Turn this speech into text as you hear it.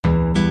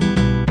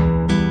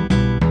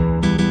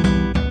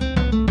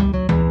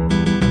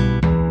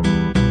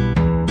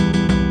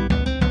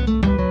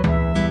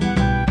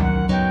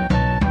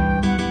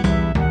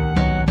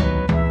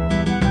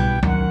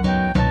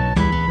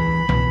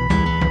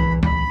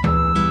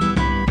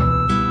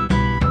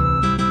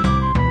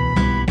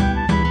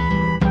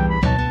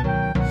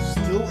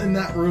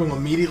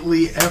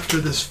immediately after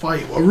this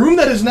fight. A room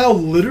that is now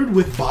littered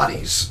with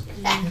bodies.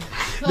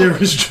 There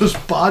is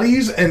just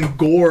bodies and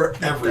gore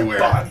everywhere.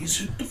 Bodies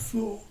hit the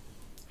floor.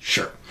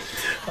 Sure.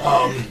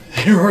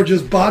 There are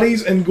just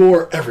bodies and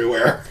gore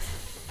everywhere.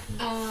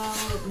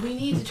 We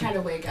need to try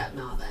to wake up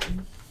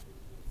Melvin.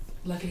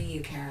 Look at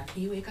you, Kara.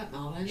 Can you wake up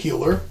Melvin?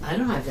 Healer. I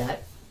don't have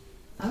that.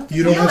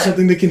 You don't have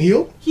something that can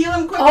heal? Heal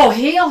him quick. Oh,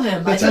 heal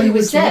him. That's I how thought he you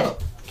was wake him dead.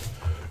 up.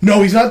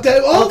 No, he's not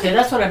dead. Oh, Okay,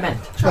 that's what I meant.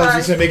 I was going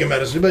to say make a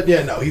medicine, but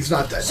yeah, no, he's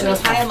not dead. Should I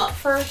tie him up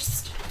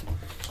first?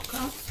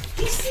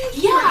 He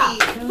seems Yeah.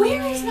 pretty.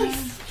 Where is my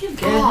fucking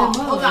Get him ball? up.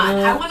 Hold on.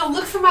 I want to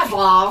look for my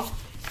ball.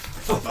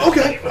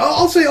 Okay,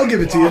 I'll say I'll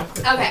give it to you.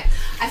 Okay.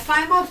 I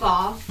find my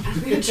ball. I'm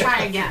going to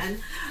try again.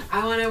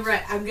 I'm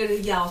going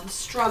to yell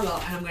struggle,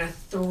 and I'm going to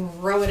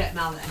throw it at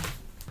Melvin.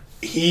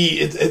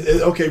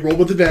 Okay, roll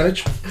with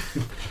advantage.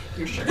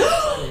 You're sure?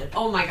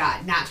 Oh my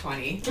god, not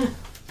 20.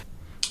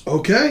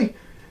 Okay,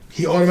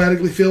 he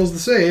automatically fails the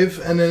save,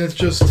 and then it's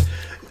just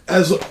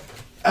as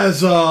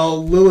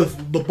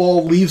Lilith, the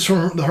ball leaves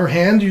from her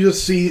hand, you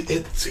just see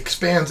it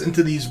expands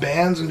into these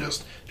bands and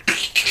just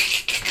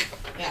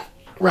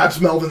wraps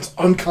Melvin's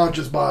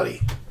unconscious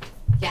body.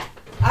 Yeah.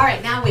 All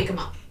right, now wake him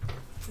up.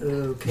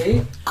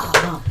 Okay.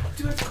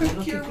 Do a quick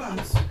cure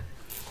wounds.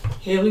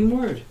 Healing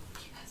word.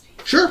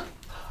 Sure.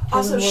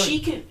 Also, she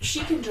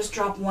can just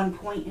drop 1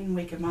 point and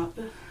wake him up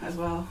as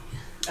well.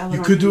 Eleanor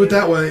You could can do it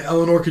that way.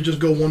 Eleanor could just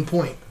go 1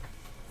 point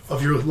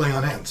of your laying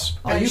on hands.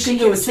 Oh, And you she can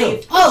do it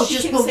save. too. Oh, she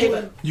just can put save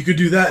one- it. You could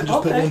do that and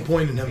just put Okay. 1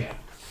 point in him.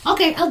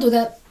 Okay, I'll do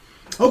that.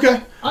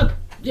 Okay.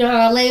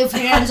 Lay of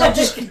hands. I'll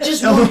just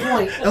 1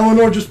 point.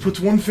 Eleanor just puts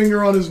one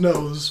finger on his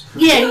nose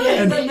Yeah.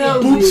 and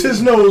nose, boots baby.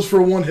 his nose for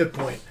 1 hit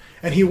point.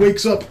 And he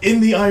wakes up in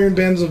the iron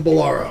bands of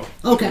Bolaro.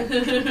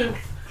 Okay.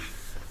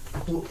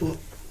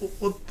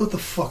 What the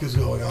fuck is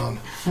going on?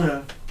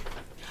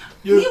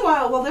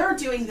 Meanwhile, while they're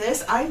doing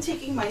this, I'm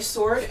taking my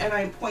sword and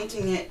I'm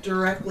pointing it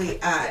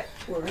directly at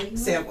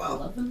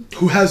Samwell.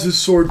 Who has his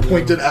sword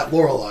pointed at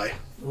Lorelei?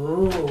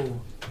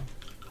 Oh.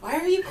 Why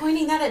are you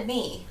pointing that at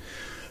me?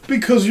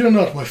 Because you're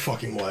not my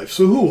fucking wife,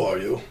 so who are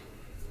you?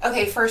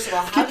 Okay, first of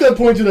all, Keep that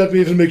pointed at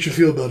me if it makes you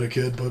feel better,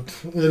 kid, but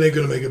it ain't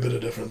gonna make a bit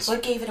of difference.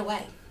 what gave it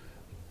away?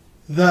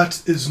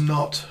 That is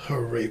not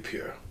her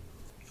rapier.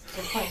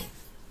 Good point.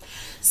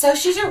 So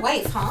she's your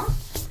wife, huh?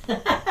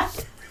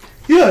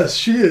 Yes,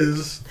 she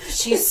is.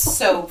 She's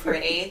so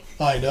pretty.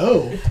 I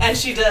know. And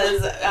she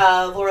does,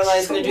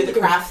 Lorelai's gonna do the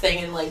craft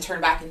thing and, like, turn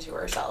back into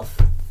herself.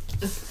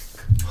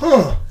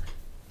 Huh.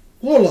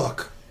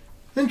 Warlock.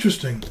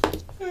 Interesting.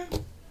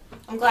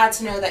 I'm glad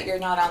to know that you're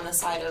not on the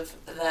side of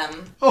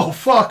them. Oh,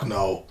 fuck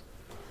no.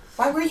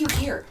 Why were you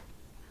here?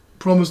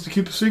 Promise to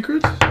keep a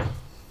secret?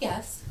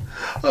 Yes.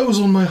 I was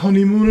on my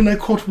honeymoon and I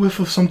caught whiff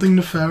of something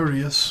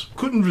nefarious.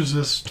 Couldn't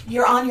resist.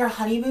 You're on your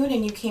honeymoon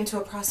and you came to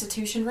a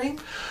prostitution ring?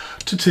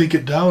 To take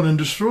it down and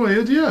destroy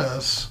it,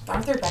 yes.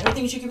 Aren't there better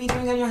things you could be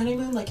doing on your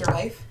honeymoon, like your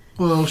wife?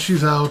 Well,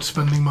 she's out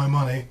spending my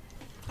money.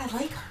 I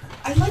like her.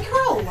 I like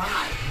her a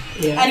lot.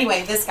 Yeah.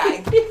 Anyway, this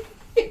guy.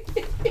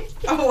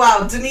 Oh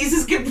wow, Denise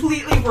is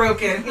completely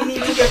broken. We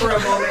need to give her a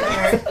moment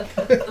here.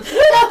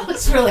 That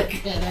was really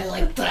good. I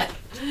like that.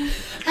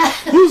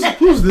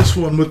 Who's this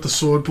one with the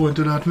sword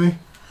pointed at me?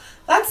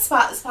 That's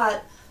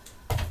Spot.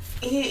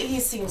 He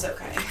seems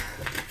okay.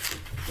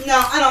 No,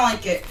 I don't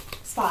like it.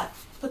 Spot,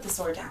 put the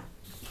sword down.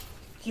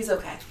 He's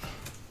okay.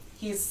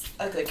 He's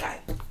a good guy.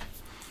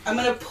 I'm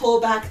gonna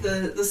pull back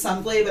the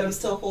sunblade, but I'm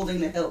still holding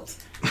the hilt.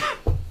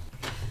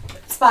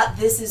 Spot,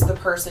 this is the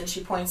person,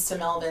 she points to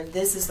Melvin,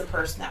 this is the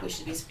person that we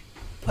should be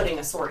putting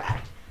a sword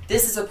at.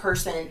 This is a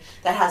person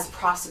that has a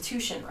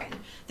prostitution ring.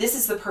 This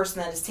is the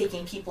person that is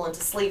taking people into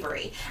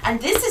slavery.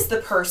 And this is the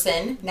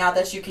person, now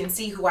that you can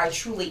see who I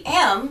truly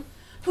am,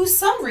 who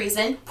some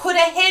reason put a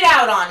hit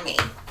out on me.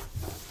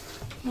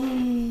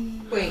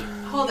 Wait,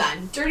 hold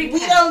on. Dirty We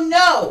Pen. don't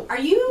know. Are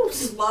you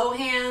slow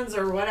hands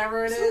or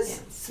whatever it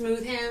is?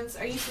 Smooth hands. Smooth hands?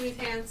 Are you smooth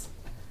hands?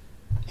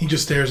 He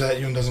just stares at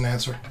you and doesn't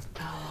answer.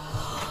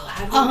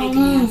 How do we make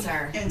an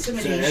answer?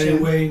 Intimidation.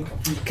 Anyway,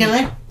 Can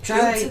I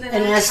try To the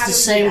and next, ask how the do we do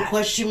same that?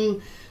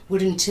 question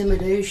with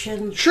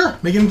intimidation? Sure,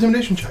 make an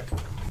intimidation check.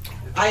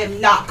 I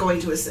am not going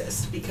to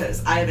assist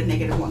because I have a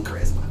 -1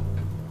 charisma.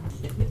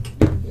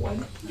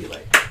 You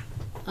like?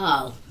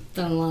 Oh,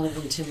 done a lot of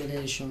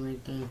intimidation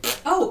right there.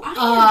 Oh, I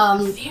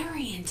am Um,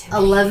 very intimidating.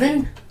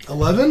 11?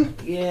 11?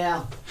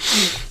 Yeah.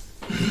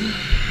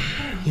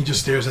 He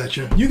just stares at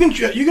you. You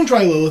can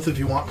try Lilith if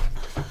you want.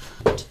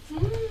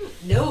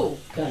 No.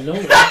 God, no.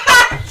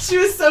 She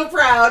was so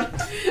proud.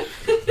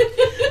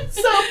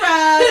 So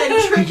proud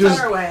and tripped on just-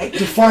 her way.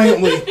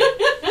 Defiantly,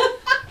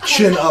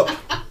 chin up.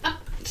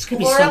 It's gonna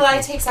be Lorelai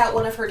something. takes out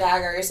one of her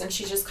daggers and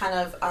she just kind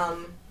of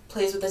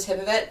plays with the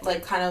tip of it,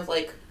 like kind of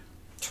like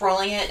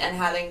twirling it and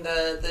having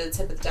the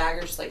tip of the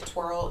dagger just like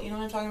twirl. You know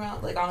what I'm talking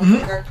about? Like on a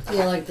finger.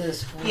 Yeah, like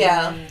this.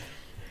 Yeah.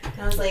 And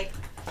I was like,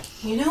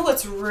 you know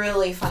what's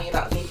really funny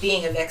about me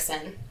being a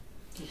vixen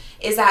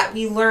is that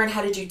we learn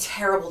how to do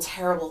terrible,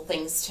 terrible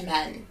things to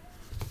men.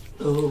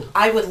 Oh.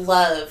 I would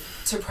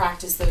love to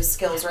practice those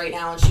skills right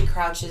now. And she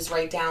crouches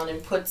right down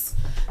and puts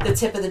the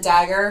tip of the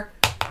dagger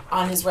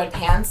on his red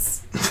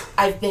pants.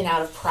 I've been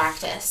out of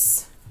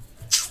practice.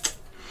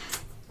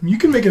 You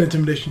can make an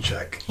intimidation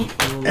check.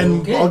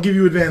 And Okay. I'll give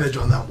you advantage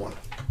on that one.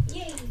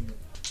 Yay.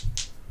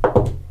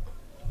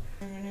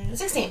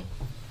 16.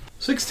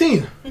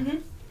 16. Mm-hmm.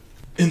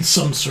 In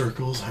some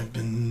circles, I've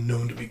been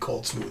known to be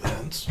called smooth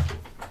hands.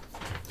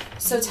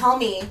 So tell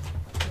me,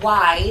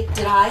 why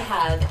did I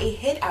have a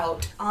hit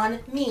out on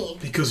me?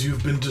 Because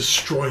you've been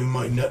destroying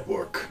my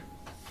network.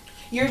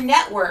 Your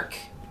network.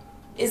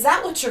 Is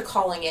that what you're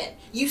calling it?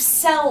 You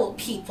sell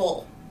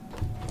people.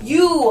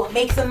 You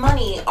make the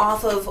money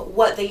off of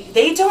what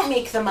they don't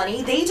make the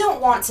money. They don't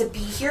want to be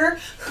here.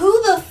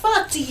 Who the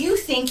fuck do you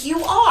think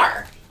you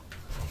are?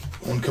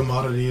 One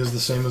commodity is the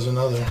same as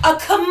another. A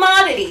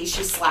commodity,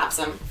 she slaps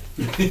him.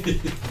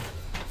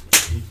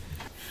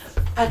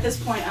 At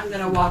this point, I'm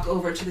gonna walk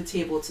over to the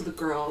table to the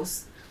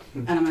girls,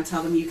 and I'm gonna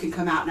tell them you can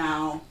come out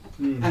now,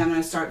 and I'm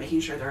gonna start making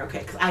sure they're okay,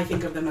 because I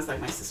think of them as like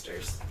my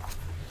sisters.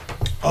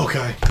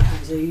 Okay.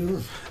 So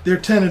you They're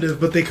tentative,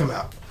 but they come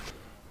out.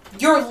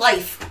 Your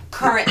life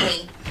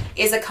currently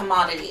is a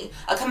commodity.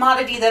 A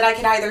commodity that I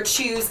could either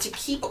choose to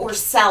keep or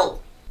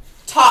sell.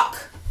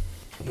 Talk.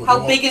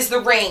 How big is the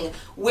ring?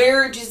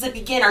 Where does it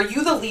begin? Are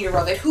you the leader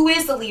of it? Who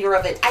is the leader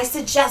of it? I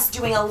suggest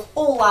doing a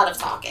whole lot of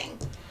talking.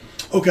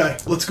 Okay,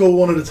 let's go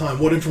one at a time.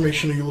 What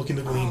information are you looking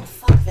to Oh, glean?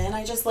 fuck, Vin.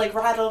 I just,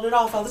 rattled it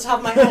off the top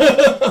of my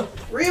head.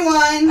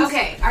 Rewind!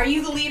 Okay, are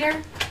you the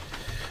leader?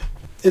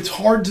 It's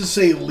hard to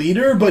say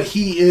leader, but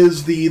he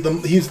is he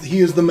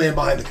is the man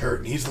behind the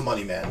curtain. He's the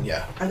money man.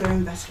 Yeah. Are there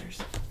investors?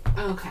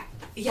 Okay.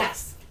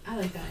 Yes, I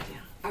like that idea.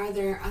 Are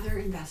there other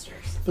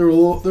investors?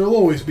 There'll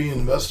always be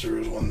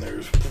investors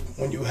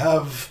when you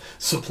have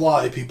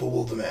supply, people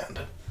will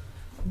demand.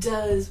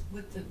 Does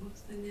what's the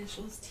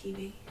initials?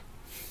 TV.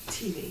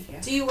 TV,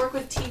 yeah. Do you work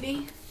with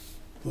TV?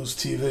 Who's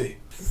TV?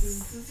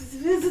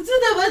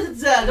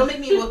 Don't make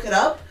me look it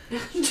up.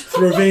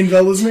 Throvane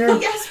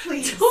Velasmere? Yes,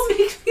 please. Don't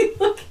make me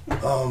look.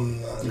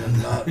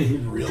 Not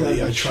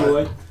really. I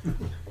Short. try.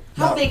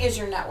 How Not- big is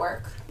your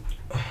network?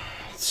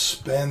 It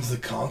spans the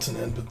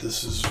continent, but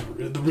this is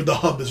the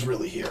hub is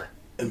really here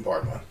in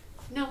Bardman.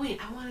 No, wait.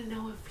 I want to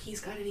know if he's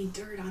got any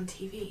dirt on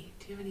TV.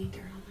 Do you have any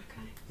dirt on that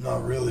guy?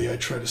 Not really. I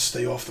try to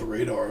stay off the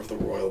radar of the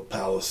royal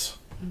palace.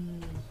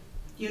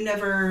 You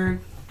never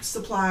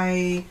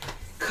supply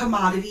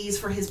commodities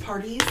for his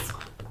parties?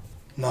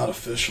 Not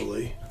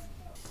officially.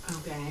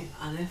 Okay,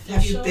 unofficially.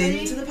 Have you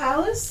been to the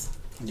palace?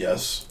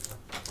 Yes.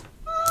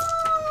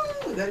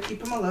 Oh, we gotta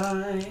keep him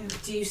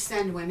alive. Do you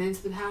send women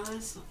to the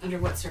palace? Under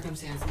what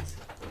circumstances?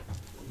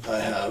 I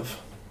have.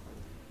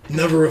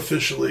 Never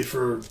officially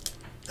for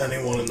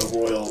anyone in the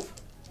royal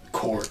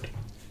court.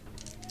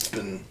 It's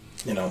been,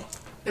 But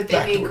they make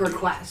Backdoor deal.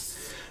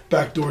 requests.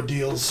 backdoor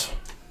deals.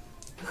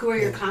 Who are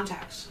your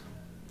contacts?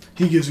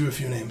 He gives you a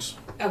few names.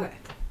 Okay.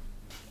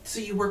 So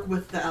you work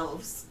with the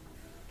elves?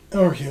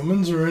 Or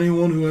humans, or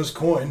anyone who has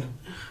coin.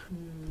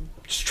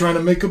 Just trying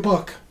to make a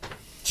buck.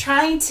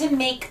 Trying to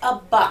make a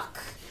buck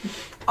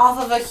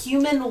off of a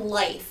human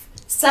life,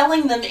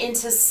 selling them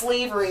into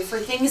slavery for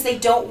things they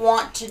don't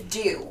want to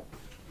do.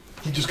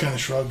 He just kind of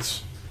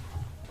shrugs.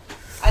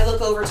 I look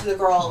over to the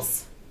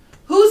girls.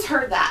 Who's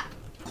heard that?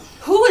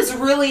 Who is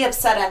really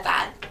upset at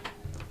that?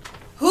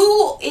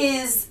 Who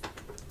is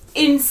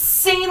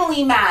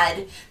insanely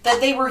mad that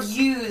they were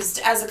used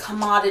as a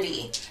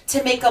commodity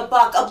to make a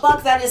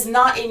buck that is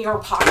not in your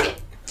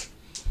pocket?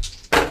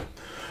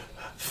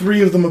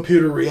 3 of them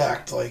appear to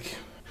react like,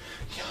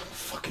 yeah, I'm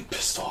fucking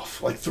pissed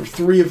off. Like,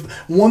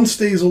 one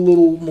stays a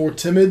little more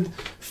timid.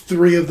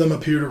 3 of them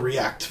appear to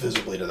react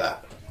visibly to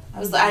that.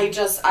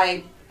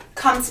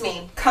 Come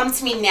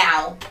to me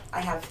now.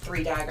 I have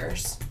 3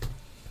 daggers.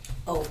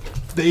 oh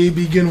They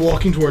begin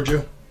walking towards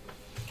you.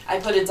 I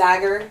put a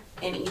dagger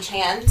in each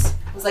hand.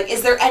 I was like,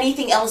 is there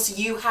anything else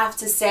you have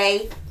to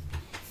say?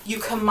 You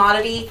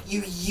commodity,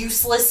 you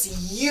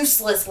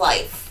useless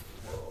life.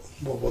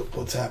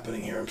 What's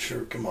happening here? I'm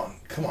sure. Come on.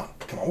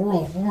 We're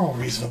all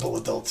reasonable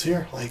adults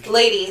here. Like,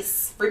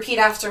 Ladies, repeat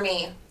after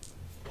me.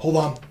 hold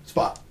on,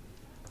 Spot.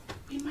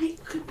 We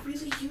could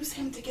really use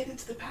him to get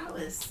into the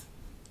palace.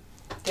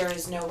 There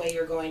is no way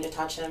you're going to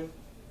touch him.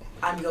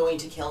 I'm going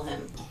to kill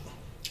him.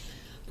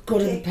 go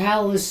to the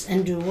palace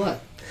and do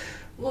what?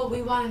 Well,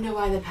 we want to know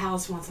why the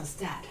palace wants us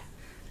dead.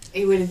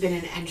 It would have been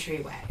an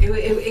entryway.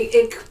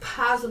 It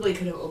possibly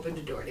could have opened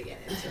a door to get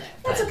into it.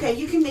 That's but- okay.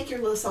 You can make your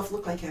little self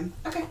look like him.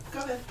 Okay, go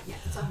ahead. Yeah,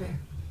 that's all fair.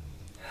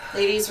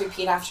 Ladies,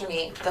 repeat after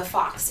me. The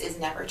fox is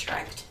never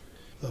tricked.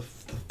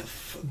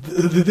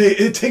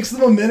 It takes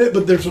them a minute,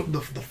 but there's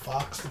the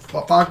fox. The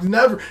fox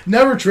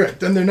never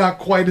tricked, and they're not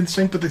quite in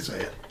sync, but they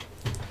say it.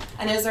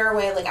 And is there a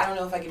way, I don't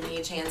know if I can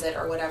mage hands it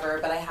or whatever,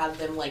 but I have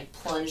them,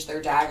 plunge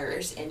their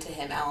daggers into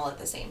him all at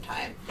the same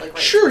time. Right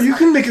Sure, to his you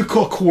can heart. make a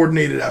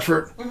coordinated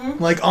effort,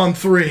 like on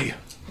 3,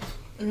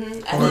 And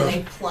then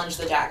they plunge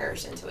the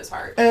daggers into his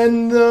heart.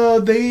 and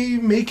they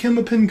make him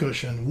a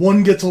pincushion.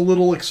 One gets a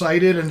little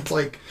excited, and it's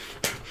like,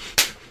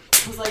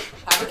 was like,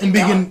 "How would And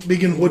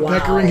begin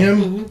woodpeckering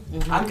him.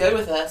 I'm good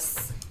with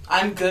this.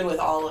 I'm good with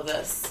all of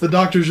this." The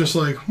doctor's just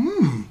like,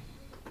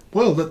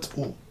 well, that's...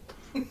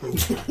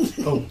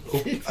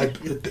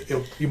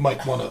 you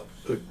might want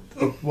to...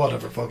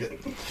 whatever, fuck it.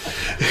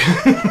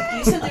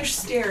 You said there's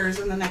stairs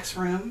in the next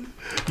room.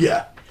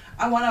 Yeah.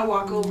 I want to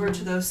walk over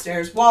to those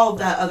stairs while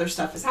that other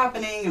stuff is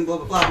happening and blah,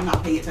 blah, blah. I'm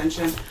not paying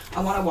attention.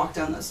 I want to walk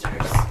down those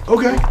stairs.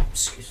 Okay.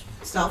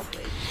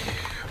 Stealthily.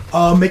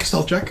 Make a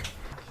stealth check.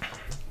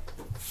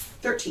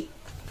 13.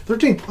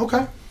 13,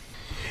 okay.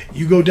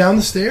 You go down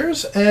the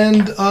stairs,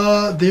 and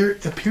there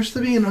appears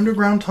to be an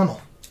underground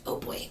tunnel. Oh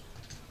boy.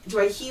 Do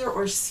I hear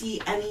or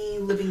see any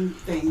living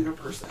thing or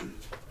person?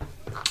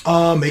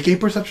 Make a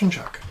perception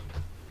check.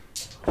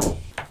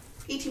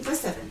 18 plus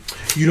 7.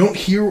 You don't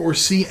hear or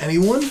see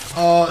anyone.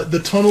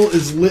 The tunnel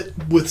is lit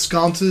with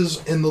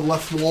sconces in the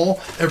left wall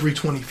every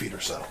 20 feet or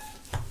so.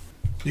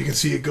 You can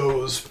see it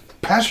goes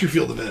past your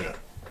field of vision.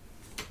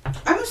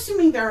 I'm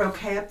assuming they're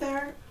okay up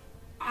there.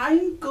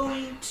 I'm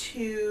going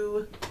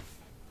to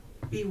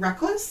be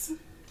reckless.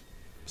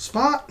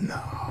 Spot?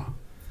 No.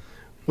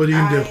 What are you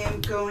going to do? I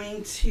am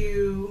going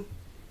to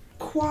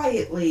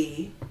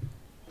quietly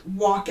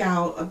walk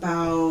out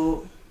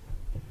about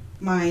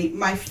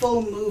my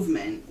full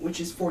movement, which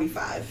is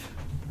 45.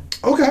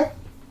 Okay.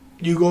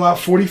 You go out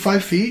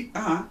 45 feet.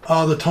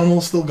 Uh-huh. The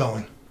tunnel's still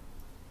going.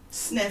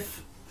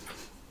 Sniff.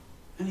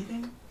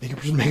 Anything?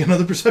 Make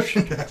another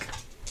perception check.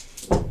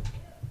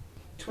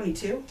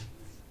 22.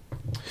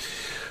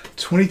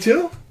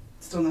 22?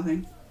 Still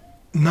nothing.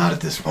 Not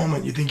at this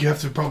moment. You think you have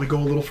to probably go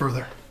a little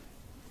further.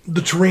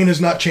 The terrain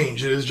has not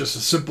changed. It is just a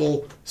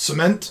simple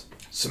cement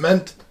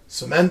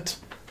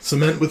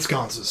with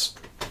sconces.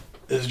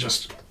 It is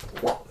just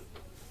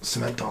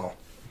cement tunnel.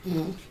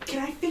 Can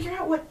I figure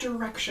out what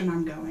direction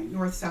I'm going?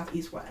 North, south,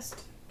 east,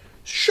 west?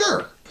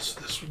 Sure. So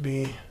this would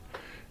be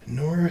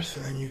north,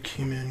 and then you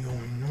came in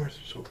going north,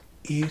 so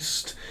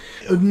east.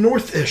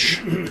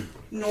 North-ish.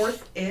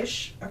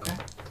 North-ish? Okay.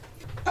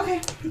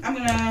 Okay, I'm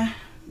gonna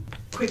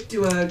quick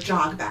do a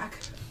jog back.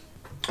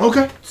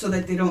 Okay. So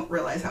that they don't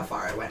realize how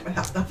far I went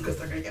without them, because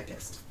they're gonna get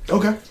pissed.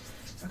 Okay.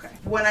 Okay.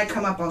 When I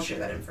come up, I'll share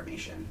that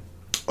information.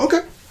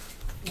 Okay.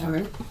 All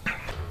right.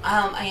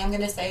 I am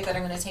going to say that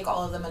I'm going to take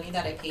all of the money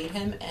that I paid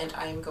him, and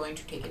I am going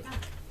to take it back.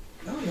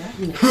 Oh,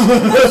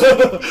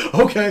 yeah.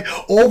 Okay.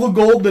 All the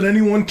gold that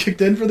anyone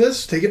kicked in for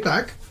this, take it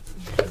back.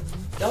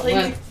 Don't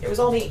think it was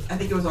all me. I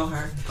think it was all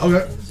her.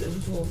 Okay.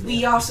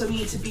 We also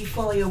need to be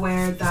fully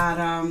aware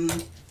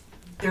that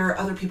there are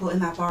other people in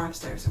that bar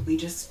upstairs. We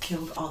just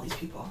killed all these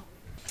people.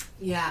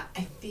 Yeah,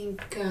 I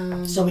think.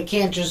 So we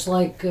can't just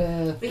like we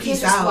can't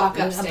peace just out. walk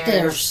up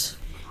upstairs. there.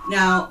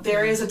 Now,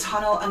 there is a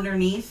tunnel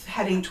underneath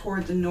heading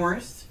toward the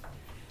north.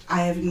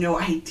 I have no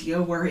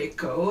idea where it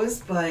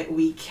goes, but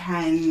we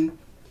can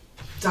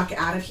duck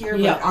out of here.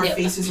 Yeah, but our yeah.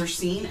 faces are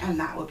seen, and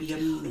that would be a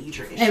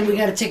major issue. And we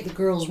got to take the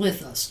girls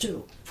with us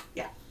too.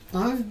 Yeah.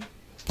 All right.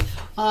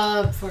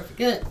 Before I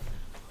forget,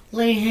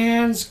 lay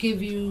hands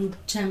give you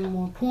 10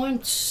 more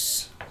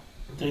points,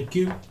 Thank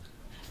you.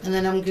 and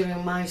then I'm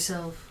giving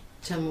myself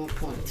 10 more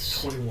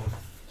points. 21.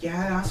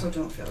 Yeah, I also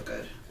don't feel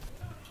good.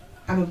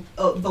 I'm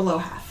below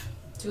half.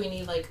 Do we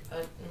need like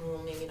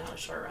well, maybe not a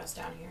short rest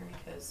down here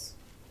because,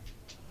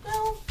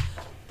 well,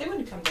 they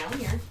wouldn't come down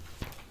here.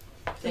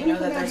 They know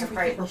that there's a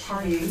private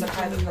party. It's a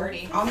private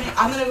party, I'm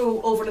gonna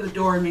go over to the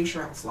door and make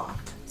sure it's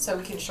locked. so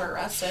we can short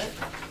rest it.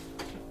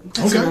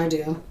 That's Okay. an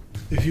idea.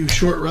 If you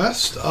short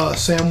rest,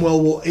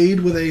 Samwell will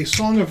aid with a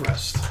song of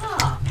rest.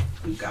 Ah,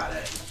 You got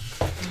it.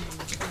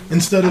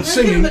 Instead I'm of gonna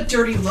give singing, him a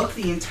dirty look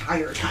the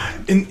entire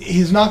time. and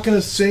he's not going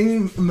to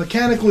sing.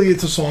 Mechanically,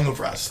 it's a song of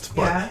rest.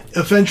 But Yeah.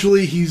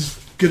 eventually, he's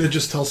going to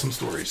just tell some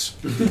stories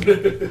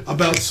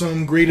about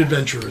some great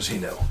adventurers he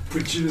knew.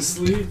 Put you to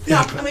sleep. No,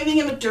 I'm giving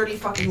him a dirty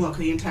fucking look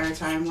the entire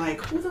time.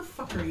 Like, who the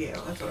fuck are you?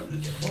 That's what I'm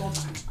gonna do the whole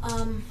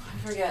time.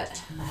 I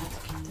forget.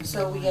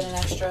 So we get an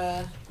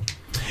extra.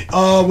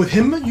 With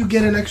him, you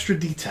get an extra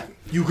D10.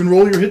 You can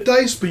roll your hit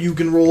dice, but you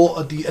can roll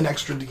an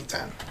extra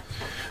D10.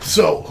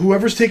 So,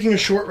 whoever's taking a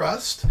short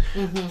rest,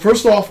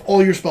 first off,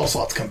 all your spell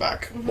slots come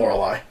back,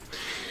 Lorelei.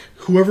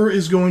 Whoever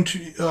is going to,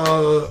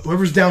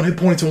 whoever's down hit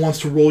points and wants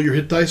to roll your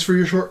hit dice for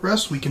your short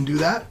rest, we can do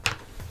that.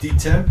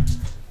 D10.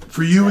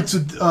 For you, it's a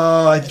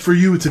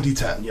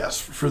D10.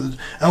 Yes. For the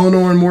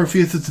Eleanor and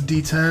Morpheus, it's a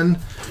D10.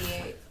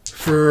 D8.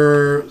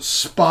 For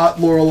Spot,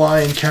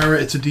 Lorelei, and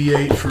Kara, it's a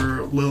D8.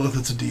 For Lilith,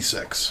 it's a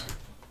D6.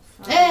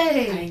 I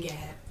Hey! get it.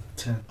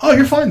 10. Oh,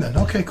 you're fine then.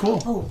 Okay,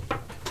 cool. Oh,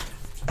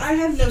 I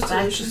have no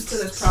solutions to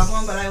this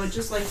problem, but I would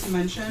just like to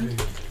mention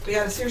we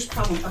got a serious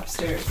problem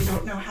upstairs. We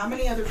don't know how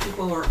many other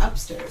people are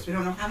upstairs. We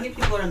don't know how many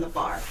people are in the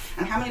bar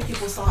and how many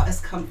people saw us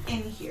come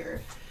in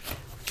here.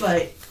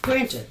 But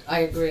granted, I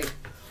agree.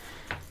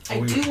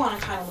 I do want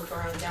to kind of look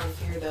around down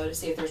here though to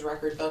see if there's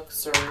record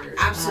books or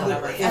absolutely,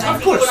 whatever. and I Of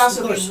think course, it would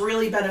also of course. be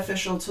really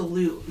beneficial to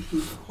loot,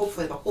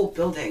 hopefully the whole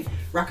building,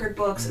 record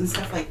books and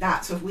stuff like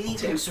that. So if we need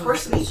to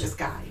impersonate this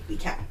guy, we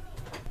can.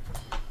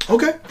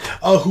 Okay.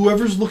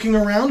 Whoever's looking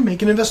around,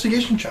 make an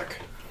investigation check.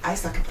 I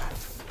suck at that.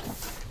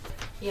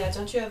 Yeah,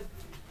 don't you have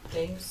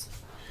things?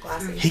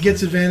 Glasses. He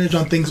gets advantage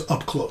on things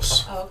up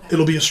close. Oh, okay.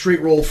 It'll be a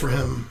straight roll for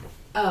him.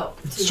 Oh.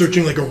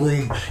 Searching like a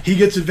room. He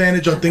gets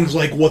advantage on things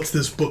like what's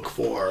this book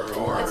for,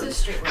 or That's a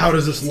straight roll. how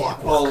does this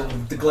lock work. Oh,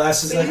 the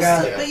glasses But I you,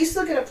 got. still, but you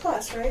still get a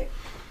plus, right?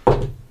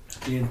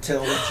 The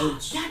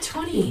intelligence. Not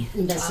 20.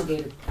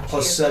 Investigator.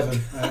 Plus 7.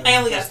 I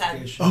only got 10.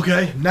 Investigation.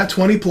 Okay, nat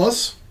 20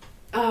 plus.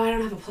 Oh, I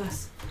don't have a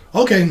plus.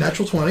 Okay,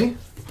 natural 20.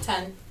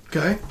 10.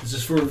 Okay, Is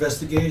this for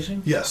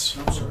investigation? yes.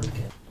 I'm sorry.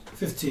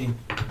 15.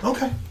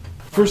 Okay.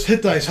 First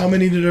hit dice, how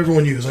many did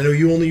everyone use? I know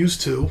you only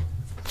used 2.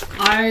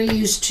 I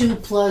used 2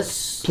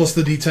 plus. Plus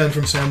the d10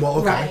 from Samwell.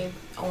 Okay. Right.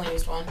 I only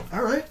used 1.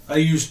 All right. I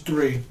used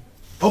 3.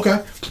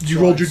 Okay. Did you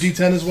roll your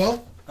d10 as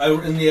well? I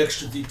in the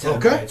extra D10.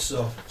 Okay. Right,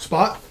 so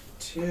Spot?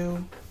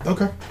 2.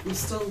 Okay. I'm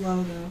still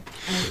low though.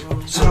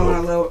 I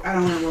don't roll. I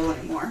don't want to roll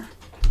anymore.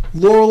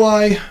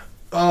 Lorelei,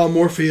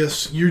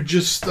 Morpheus, you're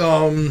just,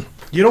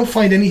 you don't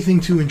find anything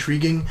too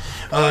intriguing.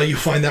 You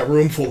find that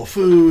room full of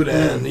food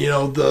and,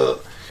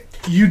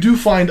 you do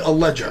find a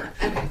ledger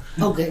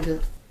Okay,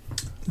 good.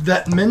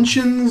 that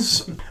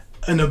mentions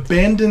an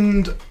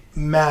abandoned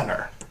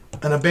manor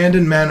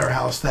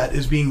house that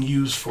is being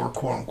used for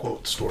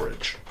quote-unquote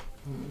storage.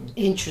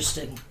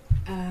 Interesting.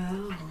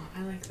 Oh,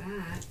 I like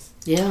that.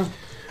 Yeah.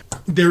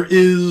 There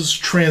is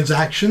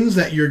transactions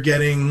that you're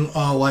getting,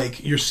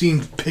 like you're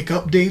seeing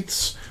pickup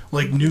dates,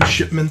 like new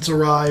shipments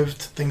arrived,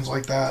 things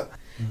like that.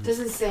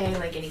 Doesn't say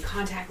like any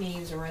contact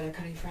names or where they're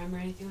coming from or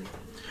anything like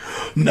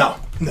that. No.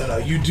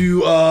 You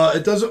do.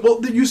 It doesn't.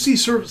 Well, you see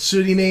sort of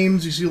city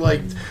names. You see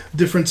like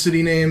different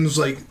city names,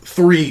 like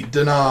 3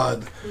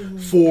 Denad,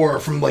 4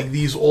 from like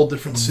these all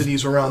different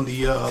cities around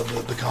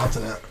the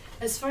continent.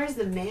 As far as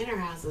the manor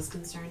house is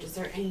concerned, is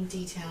there any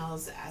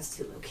details as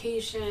to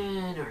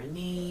location or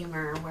name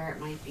or where it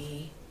might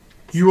be?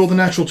 You rolled a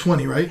natural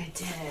 20, right? I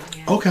did,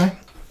 yeah. Okay.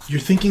 You're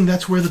thinking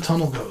that's where the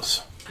tunnel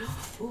goes.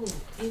 Ooh,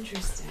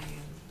 interesting.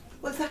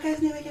 What's that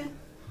guy's name again?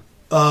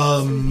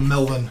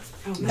 Melvin,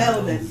 Oh,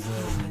 Melvin.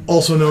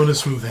 also known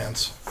as Smooth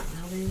Hands.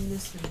 Melvin the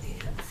Smooth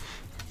Hands.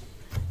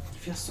 I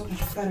feel so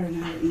much better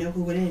now that you know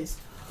who it is.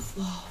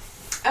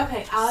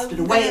 Okay, I'm Been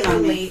gonna weighing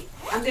on me. relate.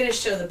 I'm gonna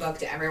show the book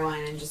to everyone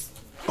and just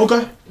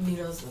Okay.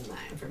 noodles with that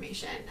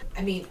information.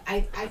 I mean,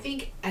 I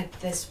think at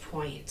this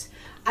point,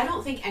 I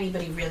don't think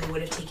anybody really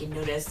would have taken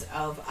notice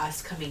of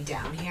us coming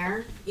down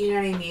here. You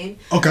know what I mean?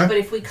 Okay. But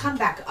if we come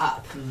back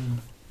up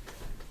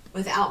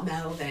without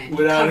Melvin,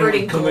 Without covered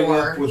him in coming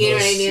gore, up with you know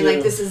what I us, mean? yeah.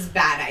 Like, this is a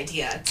bad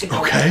idea to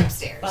go Okay.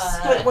 upstairs.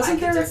 But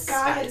wasn't I could there a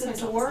guy at disguise the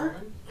myself door?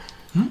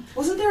 as Melvin.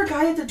 Wasn't there a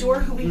guy at the door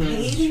who we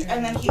paid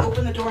and then he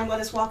opened the door and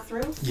let us walk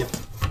through? Yeah.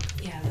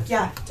 That's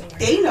Yeah. the door.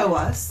 They know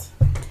us.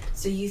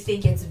 So you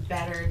think it's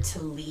better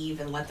to leave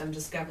and let them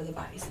discover the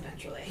bodies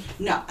eventually?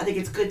 No, I think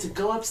it's good to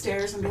go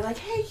upstairs and be like,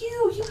 hey,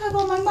 you have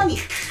all my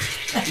money.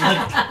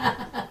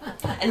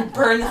 And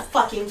burn the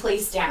fucking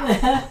place down.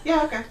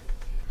 Yeah, okay.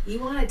 You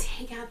want to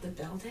take out the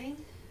building?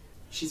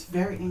 She's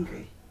very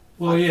angry.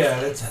 well, yeah,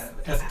 that's an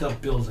effed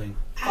up building.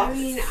 I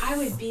mean, I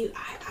would be.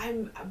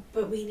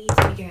 But we need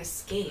to make an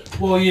escape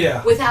Well,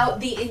 yeah. without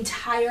the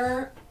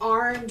entire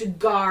armed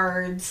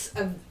guards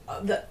of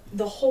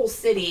the whole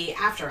city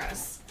after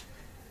us.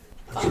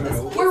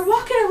 We're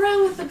walking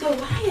around with the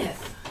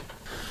Goliath.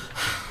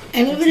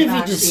 And even if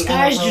you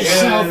disguise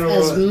yourself Yeah, I know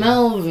as what-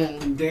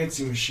 Melvin,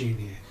 Dancing machine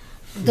here.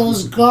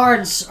 those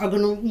guards are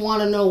going to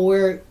want to know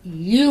where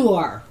you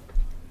are.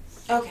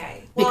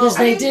 Okay. Because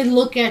well, they did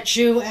look at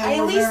you I and at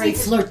were least very need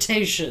to-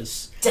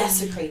 flirtatious.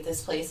 desecrate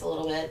this place a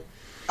little bit.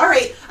 All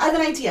right, I have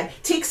an idea.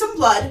 Take some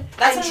blood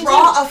That's and what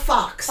I'm draw a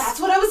fox. That's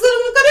what I was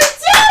gonna do!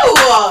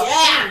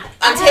 Yeah.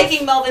 I'm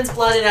taking Melvin's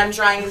blood and I'm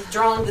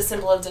drawing the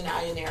symbol of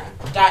Deianira.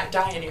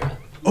 Deianira.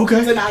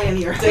 Okay.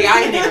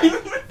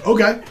 Deianira.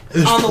 Okay.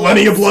 There's On the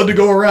plenty of walls. blood to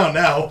go around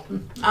now.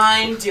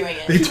 I'm doing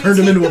it. They Can we turned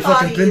him take into a the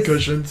fucking bodies?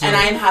 pincushion. So. And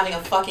I'm having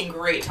a fucking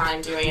great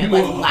time doing it,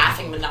 like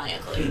laughing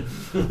maniacally.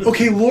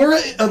 Okay,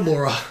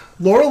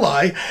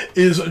 Lorelei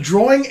is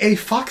drawing a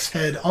fox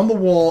head on the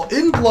wall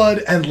in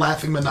blood and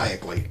laughing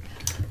maniacally.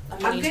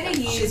 I'm gonna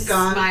use She's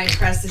gone. my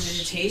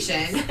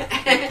prestidigitation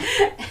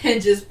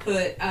and just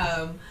put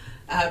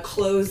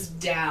closed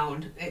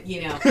down.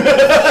 You know,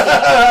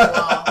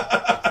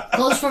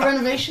 Close for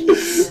renovation?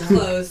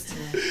 closed.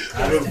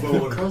 Out of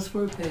order. Close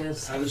for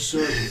repairs. Out of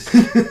service.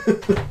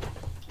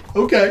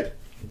 Okay.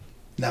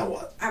 Now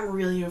what? I'm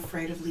really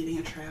afraid of leaving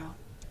a trail.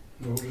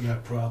 We're gonna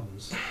have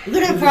problems. We're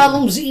going to have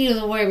problems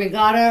either way. We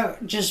got to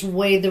just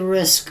weigh the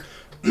risk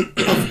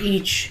of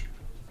each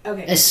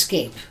Okay.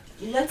 escape.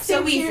 Let's So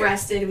think we've here.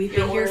 rested. We've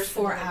been here Yours.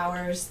 4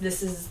 hours.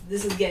 This is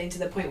getting to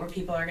the point where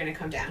people are gonna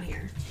come down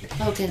here.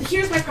 Okay.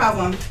 Here's my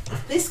problem.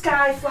 This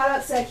guy flat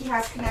out said he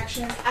has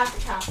connections at the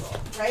castle,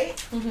 right?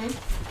 Mhm.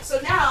 So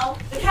now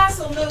the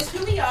castle knows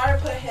who we are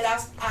and put a hit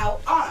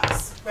out on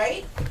us,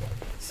 right?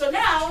 So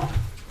now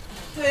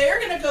they're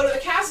gonna go to the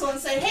castle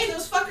and say, hey,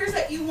 those fuckers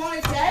that you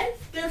wanted dead,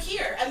 they're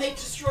here, and they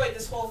destroyed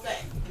this whole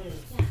thing.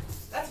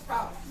 That's a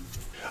problem.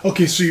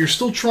 Okay, so you're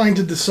still trying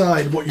to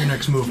decide what your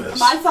next move is.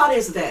 My thought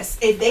is this: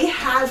 if they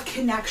have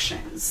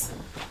connections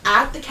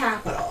at the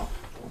Capitol,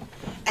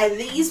 and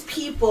these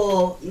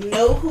people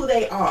know who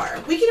they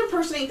are. We can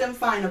impersonate them,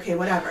 fine, okay,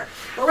 whatever.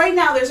 But right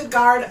now, there's a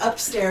guard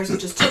upstairs who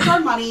just took our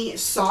money,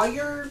 saw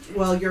your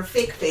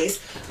fake face,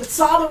 but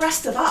saw the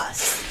rest of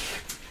us,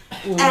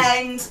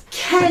 and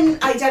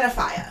can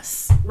identify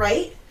us,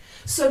 right?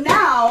 So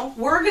now,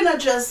 we're gonna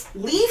just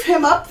leave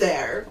him up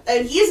there,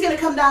 and he's gonna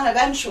come down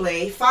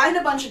eventually, find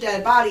a bunch of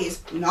dead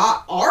bodies,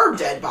 not our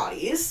dead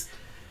bodies,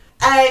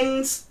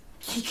 and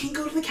he can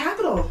go to the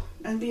Capitol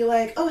and be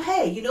like, oh,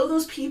 hey, you know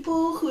those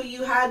people who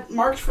you had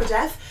marked for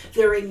death?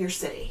 They're in your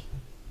city.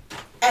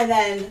 And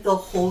then the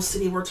whole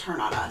city will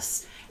turn on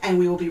us, and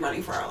we will be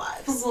running for our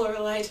lives.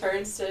 Lorelai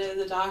turns to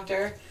the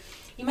doctor.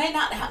 You might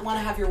not want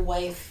to have your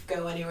wife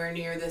go anywhere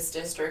near this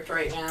district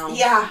right now.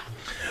 Yeah.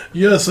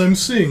 Yes, I'm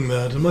seeing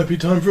that. It might be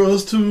time for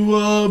us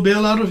to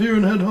bail out of here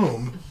and head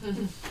home.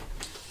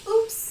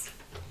 Oops.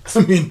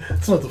 I mean,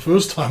 it's not the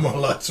first time our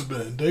lives have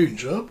been in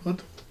danger,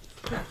 but...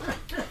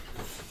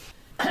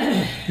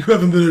 You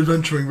haven't been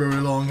adventuring very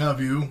long,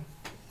 have you?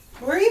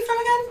 Where are you from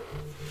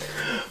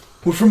again?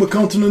 We're from a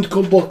continent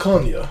called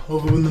Balkania,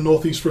 over in the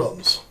northeast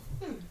realms.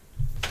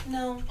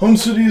 No. Home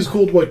city is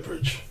called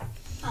Whitebridge.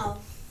 Oh,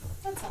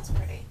 that sounds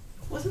pretty.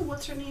 Wasn't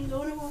what's her name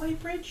going to a White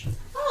Bridge?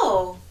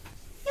 Oh,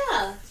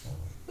 yeah.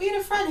 We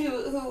had a friend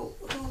who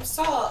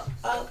saw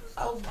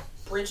a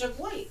bridge of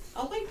white,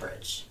 a white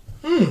bridge.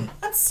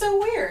 That's so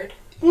weird.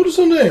 What is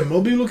her name?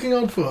 I'll be looking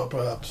out for her,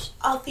 perhaps.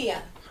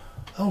 Althea.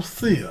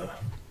 Althea.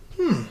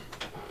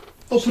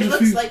 She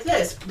looks like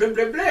this. Blah,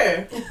 blah,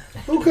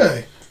 blah.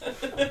 Okay.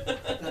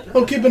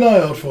 I'll keep an eye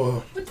out for her.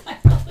 What the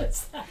hell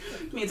is that?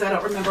 Means I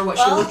don't remember what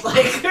she looked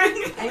like.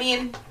 I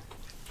mean,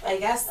 I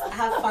guess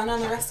have fun on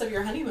the rest of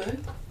your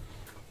honeymoon.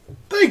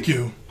 Thank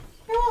you.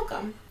 You're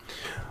welcome.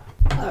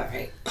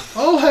 Alright.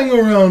 I'll hang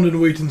around and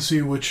wait and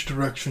see which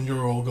direction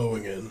you're all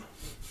going in.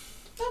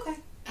 Okay.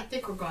 I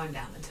think we're going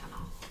down the tunnel.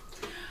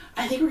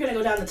 I think we're going to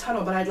go down the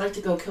tunnel, but I'd like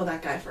to go kill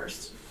that guy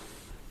first.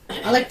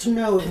 I'd like to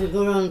know if we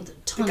go down the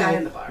tunnel, The guy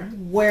in the bar.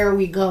 where are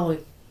we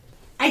going?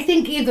 I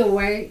think either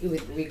way, either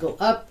we go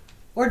up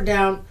or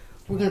down,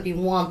 we're going to be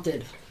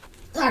wanted.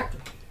 Doctor,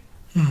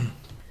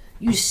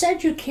 you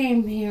said you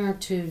came here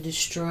to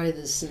destroy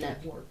this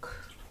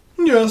network.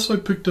 Yes, I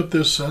picked up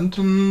their scent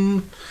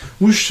and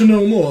wish to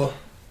know more.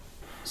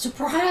 So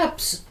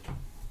perhaps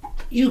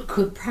you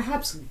could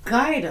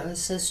guide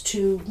us as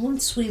to,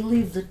 once we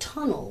leave the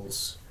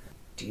tunnels,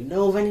 do you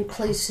know of any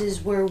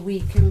places where we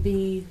can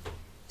be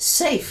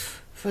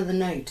safe for the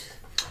night?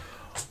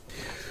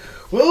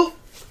 Well,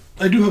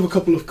 I do have a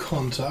couple of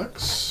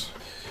contacts.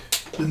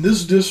 In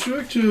this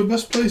district, your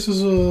best place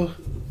is a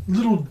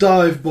little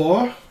dive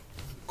bar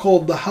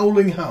called the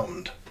Howling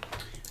Hound.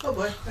 Oh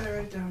boy, better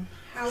write it down.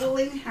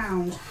 Howling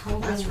Hound.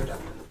 That's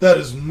redundant. That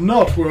is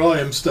not where I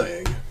am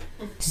staying,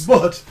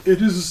 but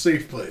it is a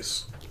safe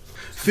place.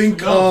 Think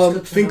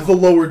the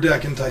lower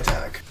deck in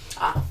Titanic.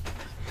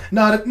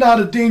 Not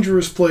a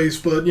dangerous place,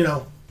 but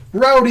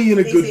rowdy in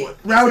a good way.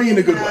 Rowdy in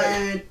a good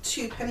way.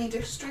 Two Penny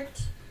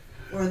District,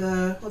 or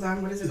the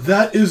what is it?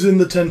 That is in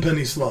the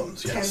Tenpenny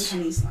Slums. Yes. 10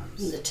 Penny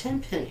Slums. The 10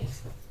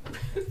 pennies.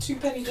 2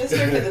 penny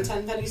district and the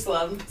 10 penny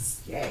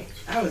slums. Yay!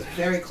 I was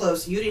very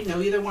close. You didn't know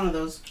either one of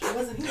those. I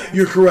wasn't here.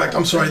 You're correct.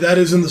 I'm sorry. That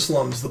is in the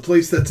slums. The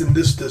place that's in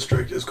this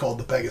district is called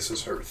the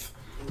Pegasus Hearth.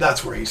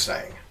 That's where he's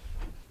staying.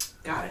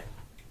 Got it.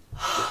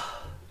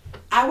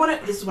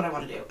 This is what I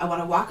want to do. I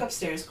want to walk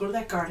upstairs, go to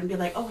that guard, and be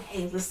like, oh,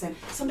 hey, listen,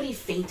 somebody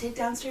fainted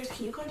downstairs.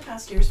 Can you go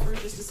downstairs for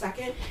just a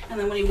second? And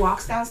then when he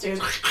walks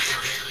downstairs,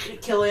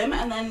 kill him,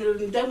 and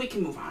then we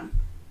can move on.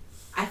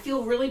 I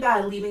feel really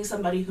bad leaving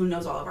somebody who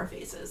knows all of our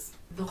faces.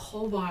 The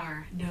whole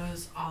bar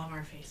knows all of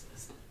our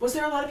faces. Was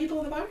there a lot of people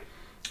in the bar?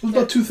 It was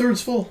about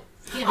 2/3 full.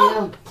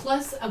 Yeah.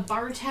 Plus a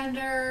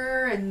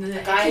bartender and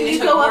the guy Can who you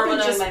took go more up and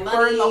than just my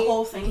burn the money.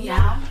 whole thing Yeah.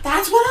 down?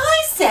 That's what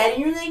I said,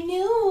 and you're like,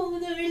 no,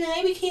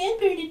 Lorelai, we can't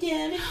burn it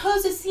down. It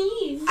causes a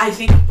scene. I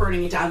think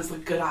burning it down is a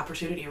good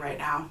opportunity right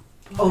now.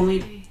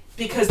 Only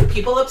because the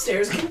people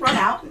upstairs can run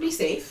out and be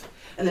safe,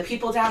 and the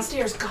people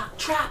downstairs got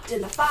trapped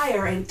in the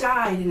fire and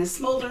died in a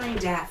smoldering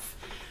death.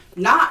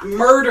 Not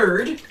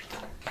murdered.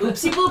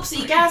 Oopsie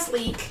boopsie, gas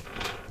leak.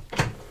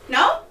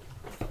 No?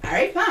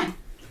 Alright, fine.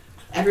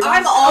 Everyone's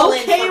I'm all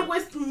in okay for-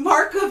 with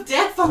mark of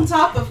death on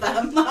top of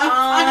them.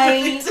 I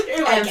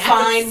am guess.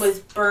 fine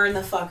with burn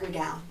the fucker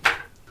down.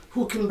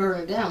 Who can burn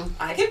it down?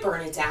 I could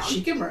burn it down.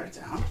 She can burn it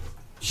down.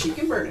 She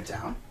can burn it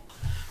down.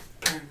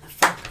 Burn the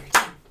fucker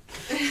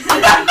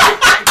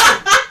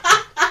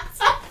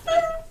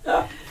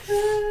down.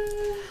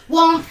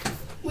 Well,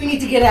 we need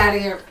to get out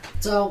of here.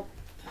 So,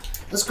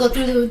 let's go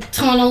through the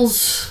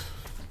tunnels.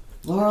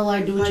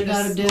 Lorelai, do what you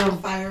gotta do.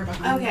 Fire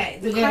behind Okay,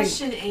 the Okay.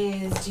 question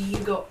is, do you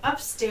go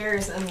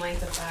upstairs and light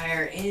the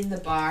fire in the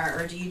bar,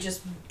 or do you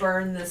just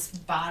burn this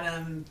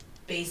bottom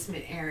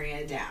basement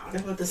area down?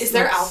 Is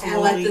there alcohol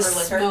And let the or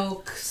liquor?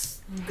 smoke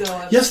go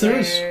upstairs? Yes, there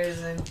is.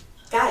 And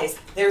Guys,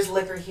 there's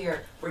liquor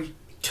here where you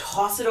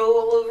toss it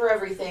all over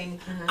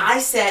everything. Uh-huh. I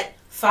set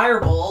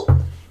firebolt.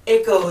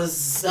 It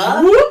goes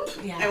up. Whoop!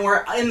 Yeah. And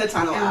we're in the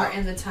tunnel And out. we're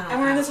in the tunnel.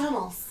 And we're in the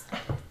tunnels.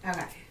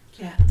 Okay.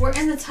 Yeah. We're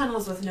in the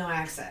tunnels with no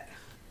exit.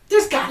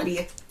 There's gotta be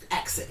an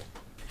exit.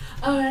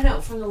 Oh no!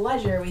 From the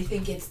ledger, we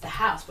think it's the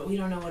house, but we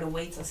don't know what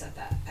awaits us at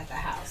the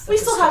house. We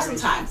That's still the have some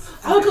story. time.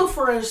 I'll go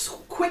for a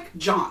quick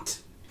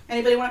jaunt.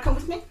 Anybody want to come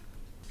with me?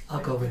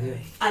 I'll go with you.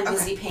 I'm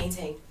busy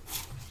painting.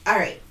 All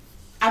right.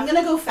 I'm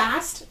gonna go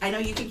fast. I know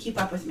you can keep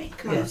up with me.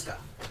 Come on, Yeah. let's go.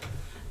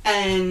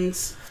 And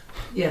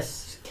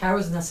Yes,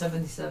 Kara's not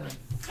 77.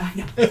 I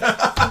know.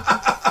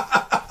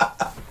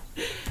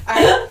 All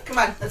right, come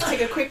on. Let's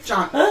take a quick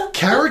jaunt.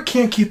 Kara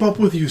can't keep up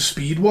with you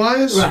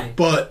speed-wise, Right.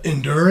 but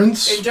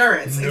endurance,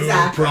 Endurance, no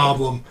exactly.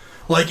 problem.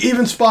 Like,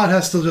 even Spot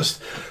has to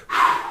just,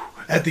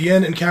 at the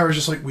end, and Kara's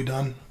just like, we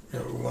done? You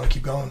know, we want to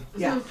keep going?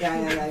 Yeah.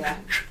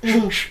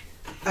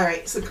 All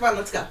right, so come on,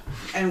 let's go.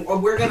 And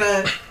we're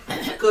gonna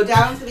go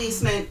down to the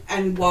basement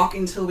and walk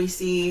until we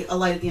see a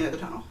light at the end of the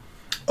tunnel.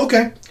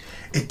 Okay.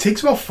 It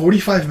takes about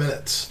 45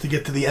 minutes to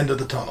get to the end of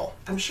the tunnel.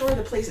 I'm sure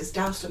the place is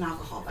doused in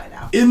alcohol by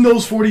now. In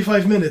those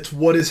 45 minutes,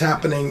 what is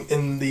happening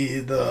in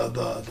the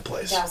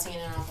place? Dousing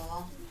in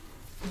alcohol.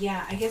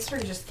 Yeah, I guess we're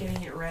just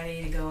getting it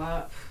ready to go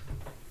up,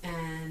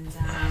 and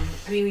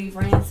I mean we've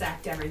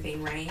ransacked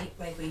everything, right?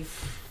 Like we've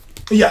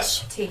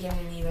Yes. taken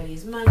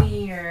anybody's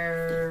money,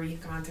 or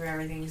we've gone through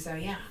everything. So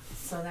yeah.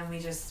 So then we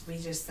just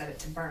set it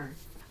to burn.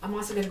 I'm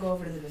also gonna go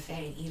over to the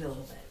buffet and eat a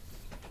little bit.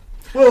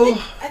 Well,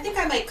 I think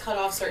I might cut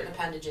off certain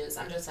appendages.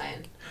 I'm just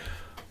saying.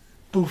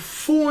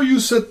 before you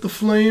set the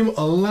flame,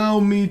 allow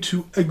me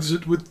to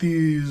exit with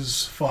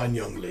these fine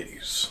young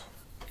ladies.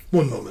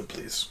 One moment,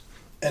 please.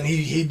 And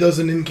he does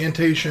an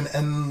incantation,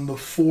 and the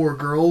 4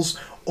 girls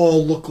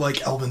all look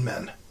like elven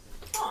men.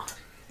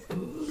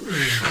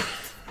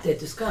 They're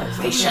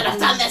disguised. We should have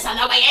done this on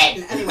the way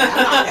in. Anyway,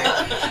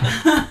 I'm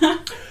not there.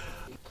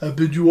 I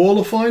bid you all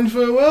a fine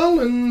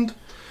farewell, and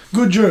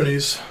good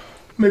journeys.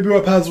 Maybe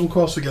our paths will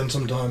cross again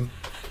sometime.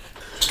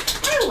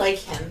 I like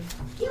him.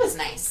 He was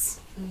nice.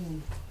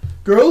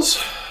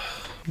 Girls,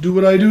 do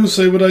what I do,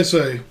 say what I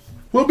say.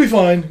 We'll be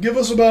fine. Give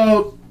us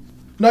about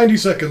 90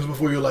 seconds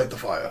before you light the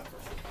fire.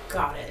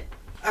 Got it.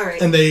 All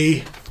right. And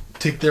they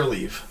take their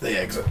leave. They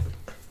exit.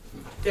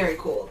 Very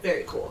cool.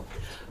 Very cool.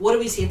 What do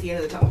we see at the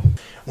end of the tunnel?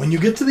 When you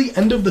get to the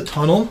end of the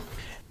tunnel,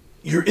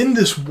 you're in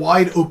this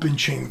wide open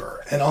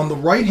chamber. And on the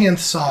right-hand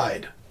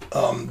side,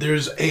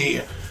 there's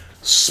a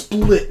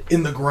split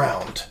in the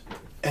ground.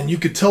 And you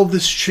could tell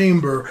this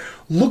chamber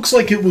looks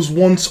like it was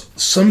once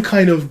some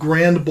kind of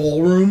grand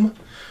ballroom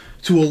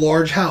to a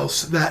large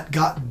house that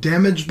got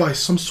damaged by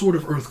some sort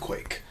of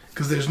earthquake.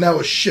 Because there's now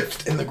a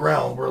shift in the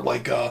ground where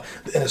like an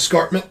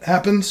escarpment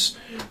happens,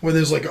 where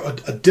there's like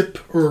a dip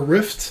or a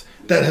rift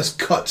that has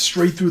cut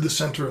straight through the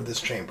center of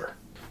this chamber.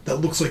 That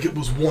looks like it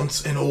was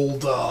once an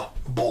old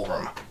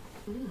ballroom.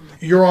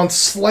 You're on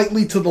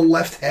slightly to the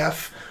left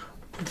half,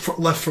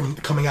 left from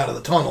coming out of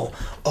the tunnel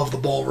of the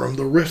ballroom.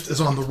 The rift is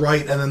on the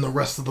right, and then the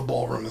rest of the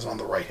ballroom is on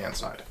the right-hand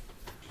side.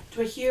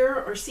 Do I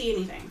hear or see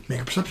anything?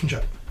 Make a perception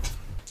check.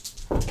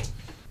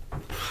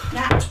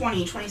 Nat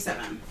 20,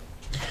 27.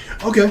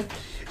 Okay.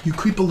 You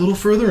creep a little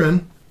further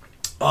in.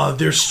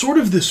 There's sort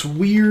of this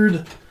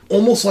weird,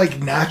 almost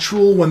like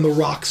natural when the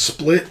rocks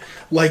split,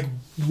 like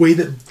way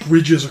that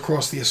bridges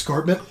across the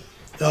escarpment.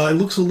 It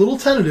looks a little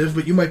tentative,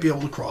 but you might be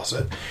able to cross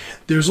it.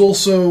 There's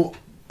also,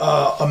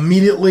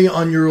 immediately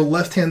on your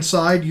left-hand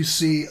side, you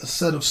see a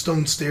set of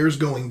stone stairs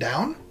going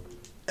down.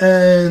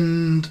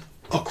 And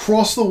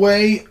across the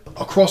way,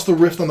 across the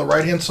rift on the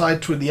right-hand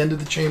side toward the end of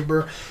the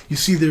chamber, you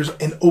see there's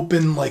an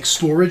open, like,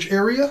 storage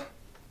area.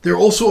 There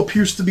also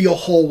appears to be a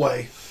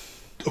hallway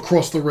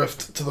across the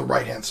rift to the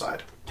right-hand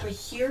side. Do I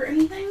hear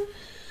anything?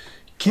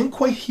 Can't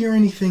quite hear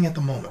anything at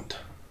the moment.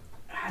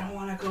 I don't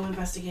want to go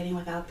investigating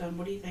without them.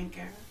 What do you think,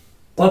 Kara?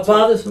 What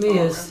bothers me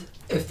is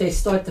if they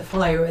start the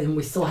fire and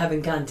we still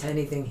haven't gotten to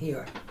anything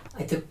here.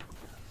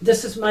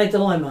 This is my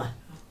dilemma.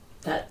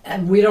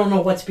 And we don't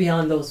know what's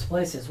beyond those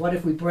places. What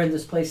if we burn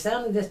this place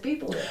down and there's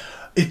people there?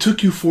 It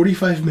took you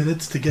 45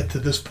 minutes to get to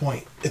this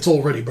point. It's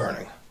already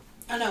burning.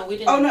 Oh no, we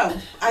didn't. Oh no,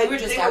 We were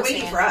just they were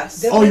waiting dousing for it.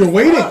 us. Oh, you're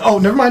waiting? Oh,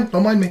 never mind.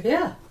 Don't mind me.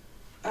 Yeah.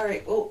 All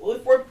right. Well,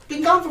 we've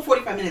been gone for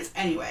 45 minutes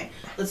anyway.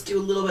 Let's do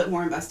a little bit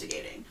more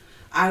investigating.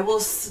 I will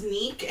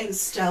sneak and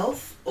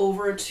stealth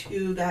over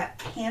to that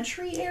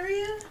pantry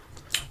area.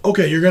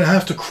 Okay, you're going to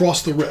have to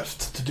cross the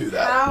rift to do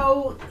that.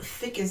 How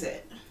thick is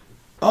it?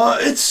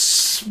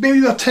 It's maybe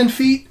about 10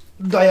 feet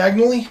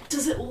diagonally.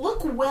 Does it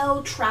look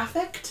well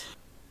trafficked?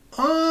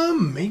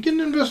 Make an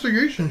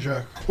investigation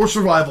check. Or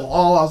survival.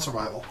 All out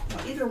survival.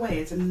 Well, either way,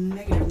 it's a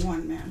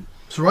 -1, man.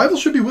 Survival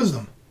should be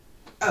wisdom.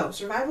 Oh,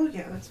 survival?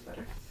 Yeah, that's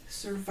better.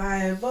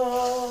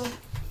 Survival.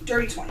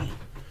 Dirty 20.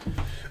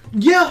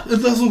 Yeah,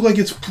 it does look like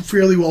it's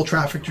fairly well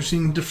trafficked. You're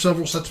seeing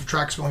several sets of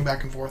tracks going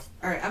back and forth.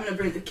 All right, I'm going to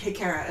bring the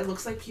Kara. It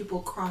looks like people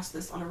cross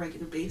this on a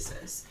regular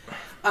basis.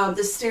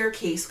 The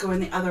staircase going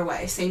the other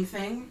way. Same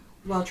thing?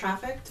 Well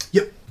trafficked?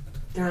 Yep.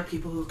 There are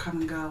people who come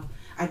and go.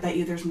 I bet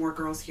you there's more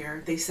girls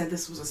here. They said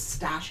this was a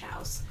stash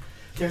house.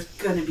 There's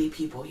going to be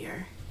people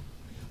here.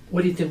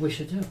 What do you think we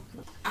should do?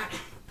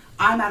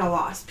 I'm at a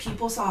loss.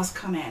 People saw us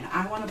come in.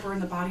 I want to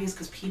burn the bodies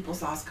because people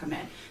saw us come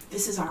in.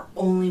 This is our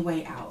only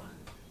way out.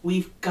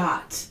 We've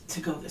got to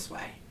go this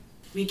way.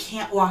 we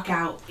can't walk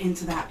out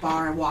into that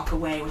bar and walk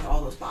away with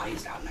all those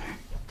bodies down there.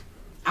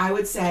 I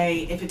would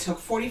say if it took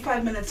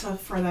 45 minutes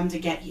for them to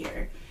get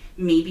here,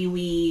 maybe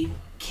we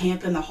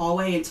camp in the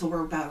hallway until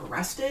we're about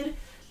arrested,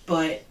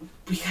 but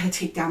we gotta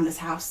take down this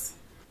house.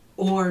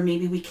 Or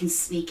maybe we can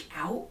sneak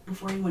out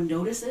before anyone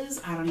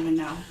notices. I don't even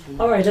know.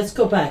 All right, let's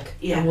go back.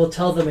 Yeah. And we'll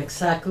tell them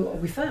exactly what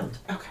we found.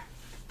 Okay.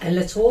 And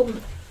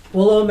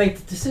we'll all make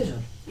the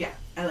decision. Yeah,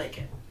 I like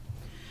it.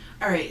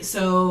 All right,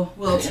 so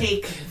we'll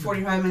take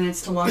 45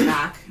 minutes to walk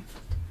back.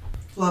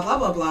 Blah, blah,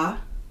 blah, blah.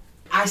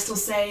 I still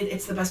say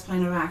it's the best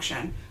plan of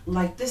action.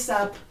 Light this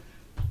up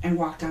and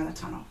walk down the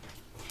tunnel.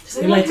 Does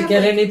We'd anyone like to have,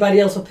 get anybody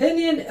else's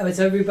opinion, or is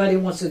everybody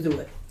wants to do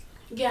it?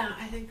 Yeah,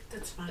 I think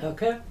that's fine.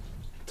 Okay?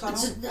 tunnel?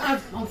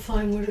 I'm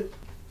fine with it.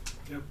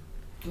 Yep.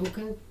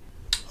 Okay.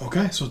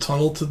 Okay, so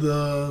tunnel to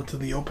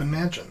the open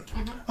mansion.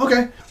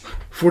 Okay,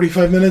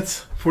 45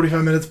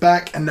 minutes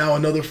back, and now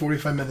another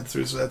 45 minutes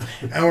through. So that's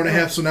an hour and a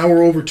half. So now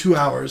we're over 2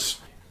 hours,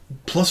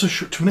 plus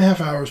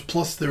 2.5 hours,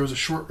 plus there was a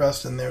short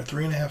rest in there,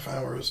 3.5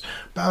 hours.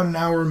 About an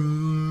hour,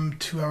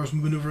 2 hours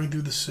maneuvering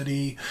through the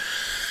city.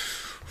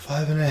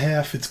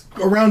 5.5. It's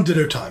around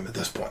dinner time at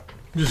this point.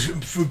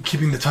 Just for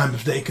keeping the time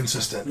of day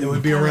consistent. It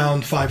would be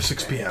around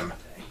 5-6 p.m.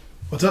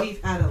 What's up?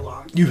 We've had a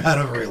long. You've had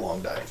a very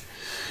long day.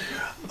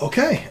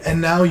 Okay,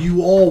 and now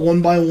you all,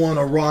 one by one,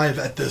 arrive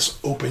at this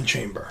open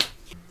chamber.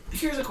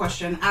 Here's a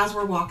question. As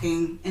we're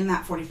walking in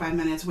that 45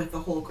 minutes with the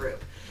whole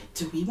group,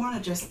 do we want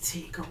to just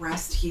take a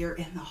rest here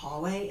in the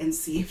hallway and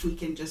see if we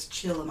can just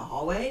chill in the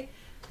hallway?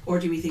 Or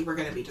do we think we're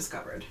going to be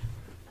discovered?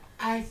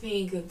 I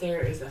think that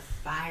there is a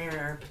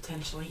fire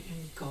potentially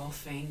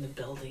engulfing the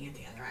building at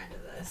the other end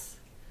of this.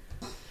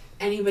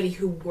 Anybody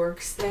who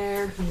works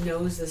there, who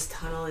knows this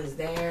tunnel is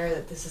there,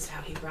 that this is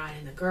how he brought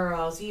in the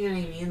girls, you know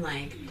what I mean?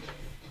 Like,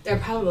 they're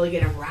probably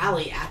going to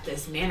rally at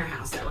this manor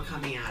house that we're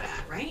coming out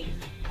at, right?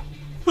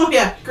 Oh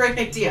yeah, great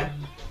idea.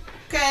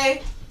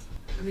 Okay.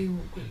 I mean,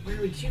 where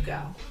would you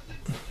go?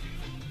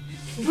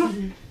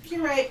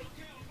 You're right.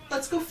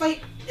 Let's go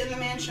fight in the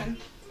mansion.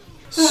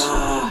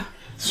 So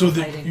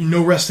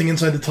no resting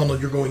inside the tunnel,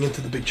 you're going into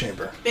the big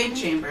chamber. Big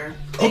chamber.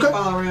 Big Okay.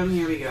 ballroom.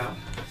 Here we go.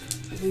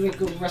 We would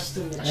go rest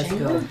in the Let's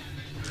chamber. go.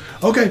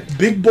 Okay,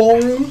 big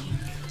ballroom.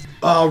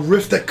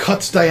 Rift that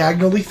cuts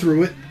diagonally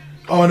through it.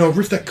 Oh no,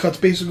 rift that cuts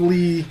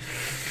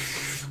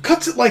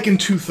it like in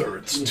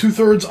 2/3.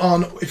 2/3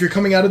 on, if you're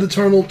coming out of the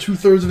tunnel,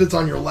 2/3 of it's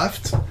on your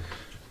left.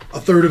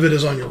 1/3 of it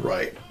is on your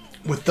right.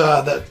 With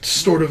that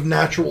sort of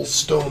natural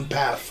stone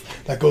path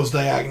that goes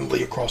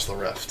diagonally across the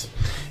rift.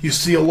 You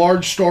see a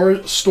large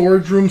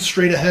storage room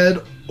straight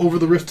ahead over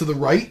the rift to the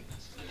right.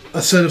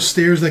 A set of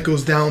stairs that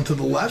goes down to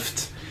the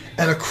left.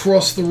 And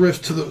across the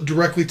rift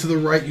directly to the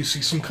right, you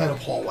see some kind of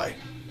hallway.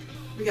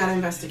 We gotta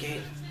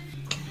investigate.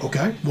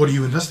 Okay, what are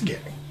you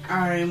investigating?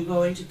 I'm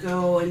going to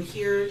go and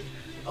here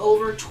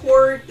over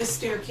toward the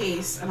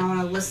staircase, and I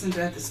want to listen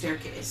to at the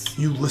staircase.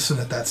 You listen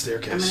at that I'm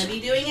staircase. going to be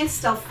doing it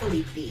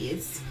stealthily,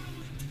 please.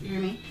 You hear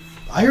me?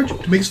 I heard you.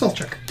 Make a stealth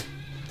check.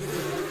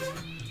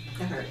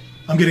 I heard.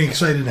 I'm getting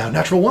excited now.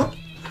 Natural 1?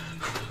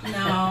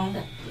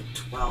 No.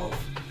 12.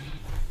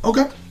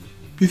 Okay.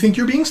 You think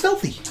you're being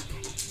stealthy.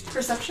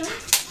 Perception?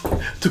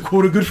 To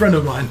quote a good friend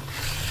of mine.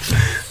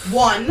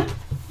 1.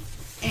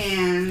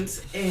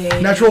 And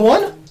a... Natural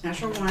 1?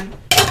 Natural 1.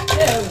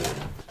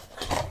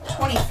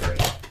 23.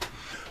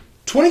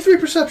 23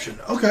 perception.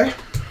 Okay.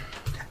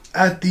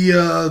 At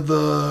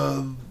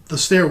the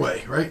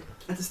stairway, right?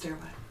 At the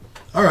stairway.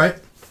 All right.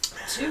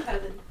 To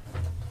heaven.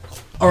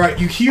 All right.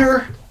 You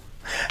hear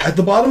at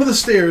the bottom of the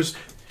stairs,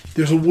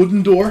 there's a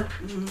wooden door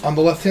on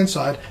the left-hand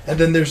side, and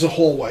then there's a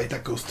hallway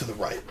that goes to the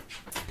right.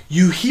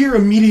 You hear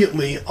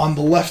immediately on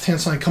the left-hand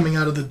side coming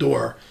out of the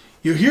door,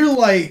 you hear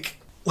like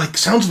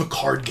sounds of a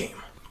card game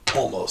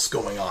almost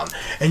going on.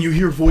 And you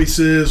hear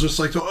voices just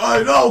like,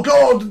 "Hey, no, go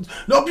on,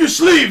 up your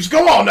sleeves,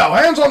 come on now,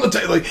 hands on the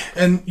table."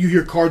 And you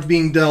hear cards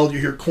being dealt, you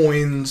hear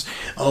coins,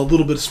 a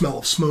little bit of smell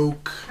of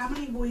smoke. How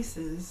many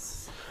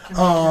voices? Can I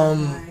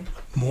clarify?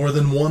 More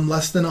than one,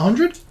 less than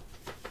 100?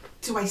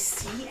 Do I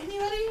see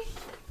anybody?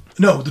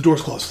 No, the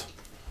door's closed.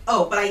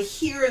 Oh, but I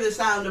hear the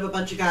sound of a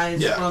bunch of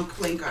guys Yeah. drunk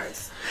playing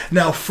cards.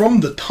 Now, from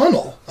the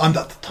tunnel,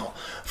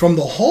 from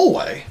the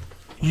hallway,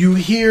 you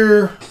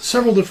hear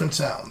several different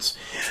sounds.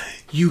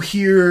 You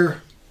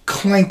hear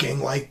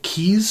clanking, like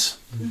keys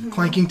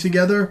clanking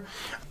together.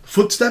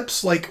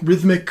 Footsteps, like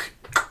rhythmic.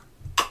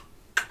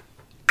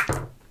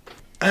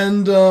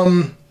 And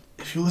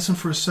if you listen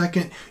for a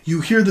second,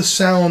 you hear the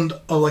sound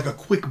of like a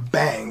quick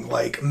bang,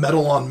 like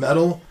metal on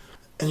metal.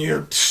 And you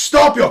hear,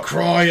 "Stop your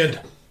crying!"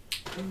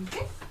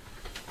 Okay.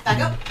 Back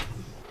up.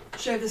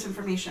 Share this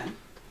information.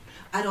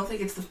 I don't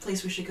think it's the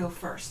place we should go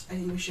first. I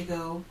think we should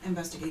go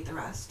investigate the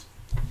rest.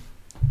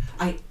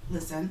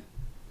 Listen.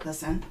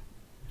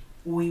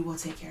 We will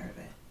take care of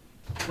it.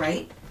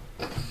 Right?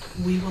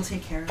 We will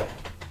take care of it.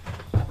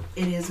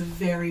 It is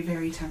very,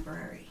 very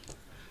temporary.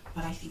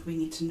 But I think we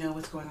need to know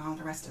what's going on with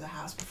the rest of the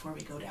house before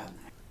we go down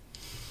there.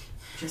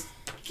 Just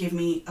give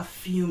me a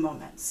few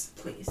moments,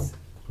 please.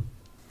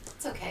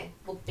 It's okay.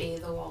 We'll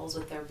bathe the walls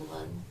with their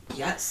blood.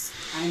 Yes,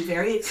 I'm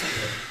very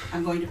excited.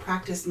 I'm going to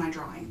practice my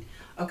drawing.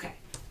 Okay,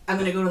 I'm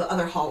going to go to the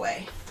other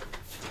hallway.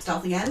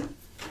 Stealth again?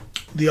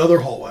 The other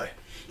hallway.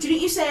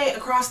 Didn't you say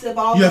across the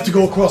ball? You have to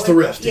go across the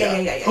rift.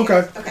 Yeah.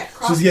 Okay. Okay.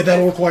 So yeah,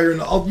 that'll require.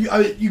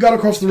 You got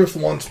across the rift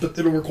once, but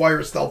it'll require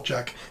a stealth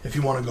check if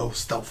you want to go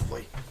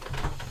stealthily.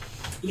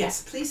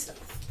 Yes, please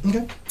stealth.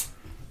 Okay.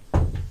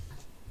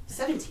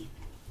 17.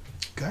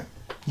 Okay.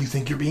 You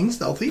think you're being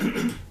stealthy?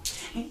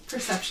 Okay,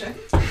 perception.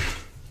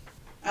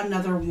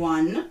 Another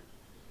 1.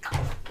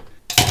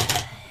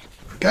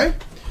 Okay.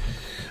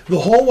 The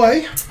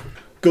hallway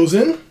goes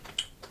in,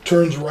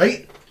 turns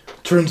right,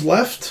 turns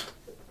left,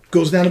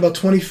 goes down about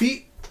 20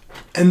 feet,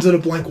 ends at a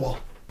blank wall.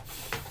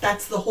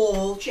 That's the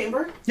whole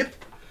chamber? Yep.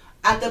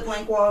 At the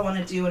blank wall, I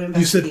want to do an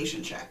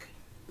investigation check.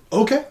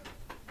 Okay.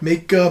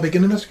 Make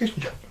an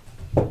investigation check.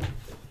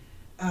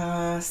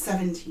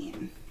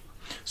 17.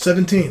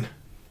 17.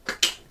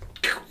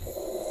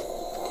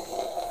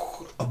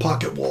 A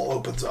pocket wall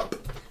opens up.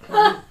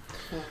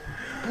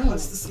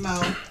 What's the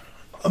smell?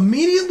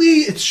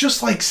 Immediately, it's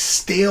just like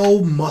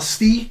stale,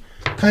 musty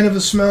kind of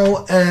a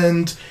smell,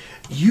 and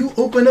you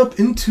open up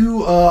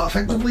into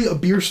effectively a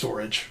beer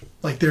storage.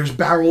 Like there's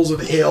barrels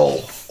of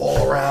ale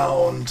all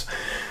around.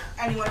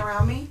 Anyone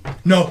around me?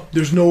 No,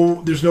 there's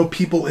no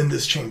people in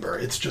this chamber.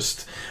 It's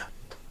just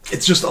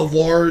a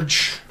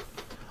large,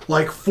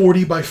 like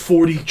 40 by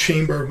 40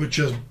 chamber with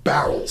just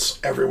barrels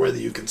everywhere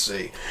that you can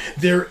see.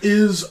 There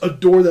is a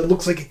door that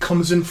looks like it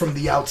comes in from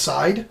the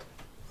outside.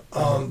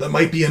 That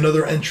might be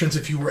another entrance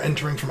if you were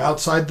entering from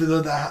outside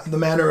the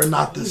manor and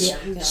not this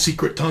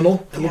secret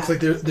tunnel. It looks like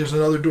there's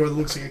another door that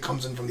looks like it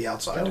comes in from the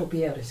outside. That will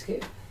be able to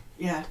escape.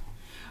 Yeah.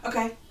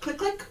 Okay. Click,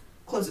 click.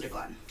 Close it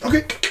again.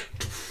 Okay.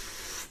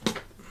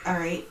 All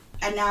right.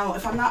 And now,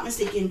 if I'm not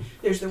mistaken,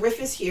 there's the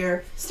rift is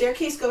here,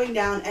 staircase going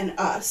down, and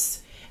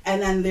us.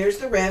 And then there's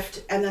the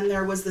rift, and then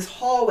there was this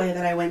hallway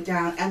that I went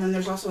down, and then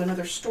there's also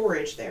another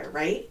storage there,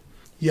 right?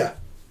 Yeah.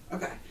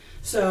 Okay.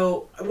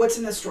 So, what's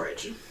in the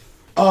storage?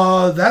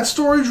 That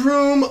storage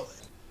room,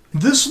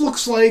 this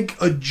looks like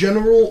a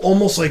general,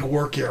 almost like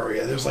work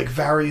area. There's like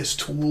various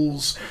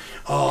tools,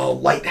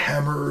 light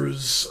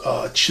hammers,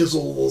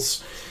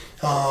 chisels,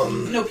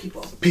 No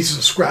people. pieces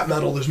of scrap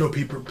metal. There's no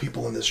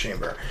people in this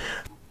chamber.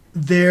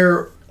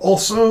 There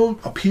also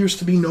appears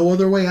to be no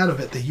other way out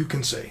of it that you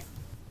can see.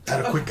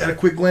 At a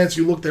quick glance,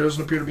 you look, there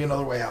doesn't appear to be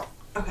another way out.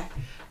 Okay.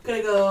 I'm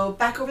gonna go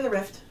back over the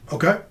rift.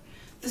 Okay?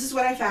 This is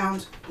what I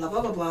found. Blah,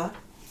 blah, blah, blah.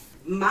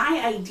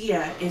 My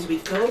idea is we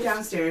go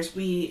downstairs,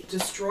 we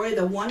destroy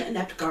the one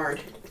inept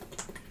guard,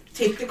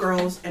 take the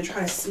girls, and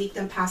try to sneak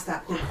them past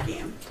that poker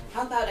game.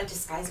 How about I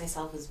disguise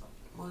myself as,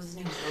 what was his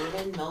name,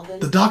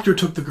 Melvin? The doctor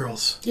took the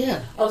girls.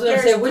 Yeah. I was going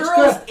to There's say, which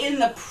girls girl? in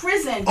the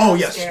prison Oh,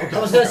 yes. downstairs. Okay. I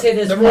was going to say,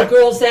 there's Never more mind.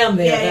 girls down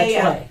there. Yeah, That's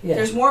yeah. right. Yeah.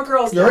 There's more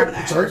girls You're down right.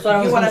 there. Sorry. That's what I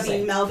was You want gonna to be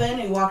say. Melvin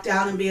and walk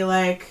down and be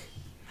like,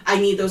 I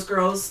need those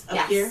girls up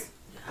Yes. here?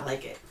 I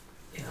like it.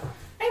 Yeah.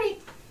 Maybe.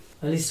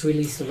 At least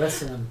release the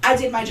rest of them. I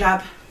did my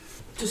job.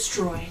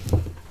 Destroy.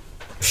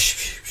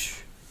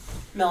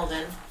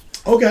 Melvin.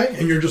 Okay,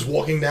 and you're just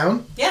walking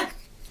down? Yeah.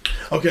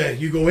 Okay,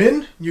 you go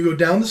in, you go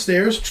down the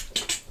stairs,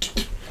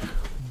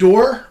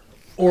 door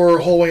or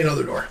hallway,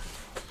 another door.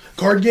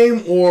 Card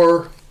game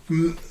or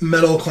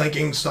metal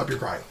clanking, stop your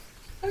crying.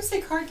 I would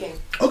say card game.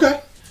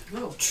 Okay.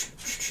 Oh.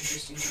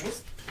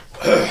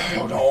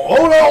 Hold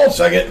on a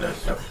second.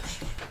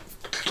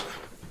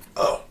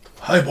 Oh,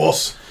 hi,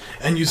 boss.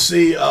 And you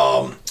see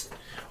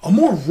a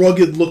more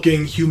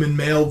rugged-looking human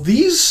male.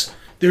 There's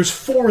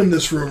 4 in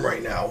this room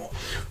right now.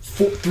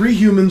 3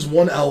 humans,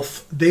 1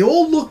 elf. They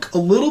all look a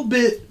little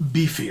bit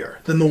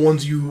beefier than the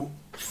ones you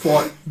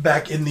fought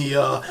back in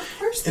the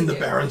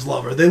Baron's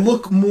Lover. They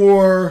look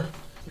more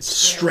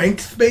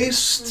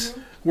strength-based,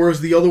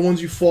 whereas the other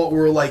ones you fought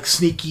were like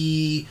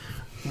sneaky,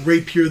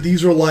 rapier.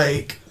 These are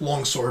like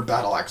longsword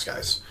battle axe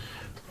guys.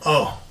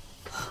 Oh.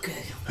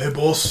 Okay. Hey,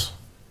 boss.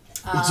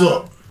 What's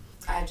up?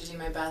 I have to do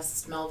my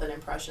best Melvin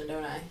impression,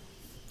 don't I?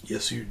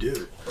 Yes, you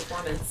do.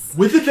 Performance.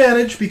 With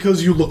advantage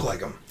because you look like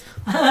him.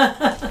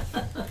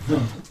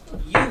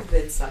 You've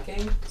been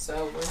sucking,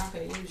 so we're not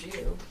going to use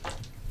you.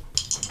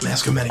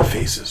 Mask of Many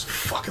Faces.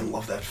 Fucking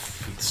love that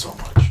feat so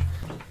much.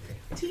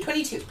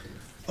 22.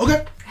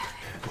 Okay.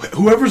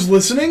 Whoever's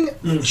listening,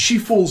 she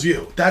fools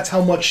you. That's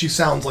how much she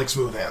sounds like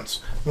Smooth Hands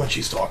when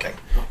she's talking.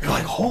 You're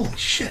like, holy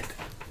shit.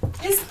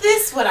 Is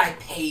this what I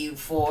pay you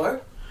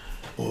for?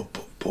 Well,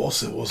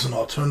 boss, it wasn't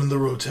our turn in the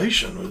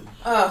rotation.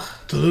 Ugh.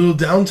 It's a little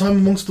downtime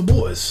amongst the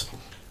boys.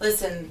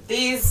 Listen,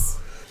 these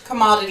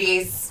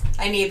commodities,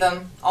 I need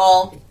them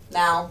all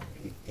now.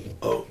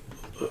 Oh.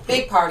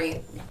 Big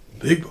party.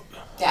 Big.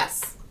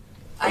 Yes.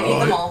 I need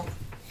them all.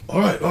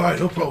 Alright,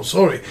 no problem.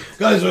 Sorry.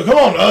 Guys, come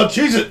on,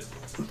 cheese it.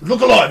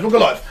 Look alive.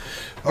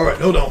 Alright,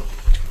 hold on.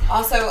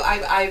 Also,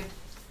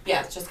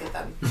 yeah, just get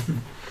them.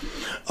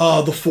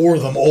 The 4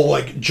 of them all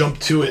like jump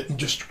to it and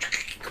just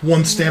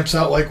one stamps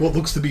out like what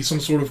looks to be some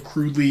sort of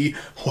crudely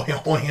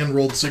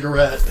hand-rolled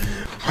cigarette.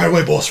 Right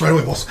away, boss.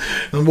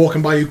 And I'm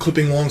walking by you,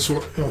 clipping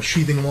longsword,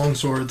 sheathing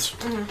longswords.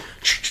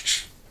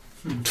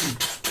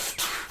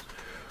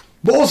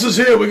 Boss is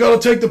here. We gotta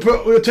take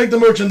the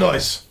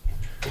merchandise.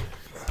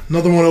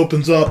 Another one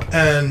opens up,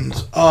 and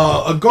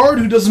a guard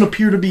who doesn't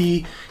appear to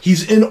be...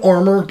 He's in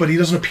armor, but he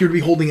doesn't appear to be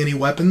holding any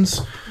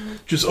weapons.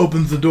 Just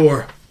opens the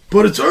door.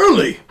 But it's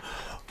early.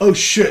 Oh,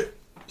 shit.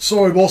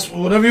 Sorry, boss.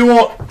 Whatever you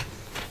want.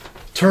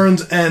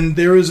 Turns, and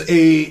there is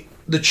a...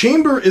 The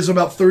chamber is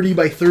about 30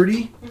 by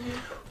 30.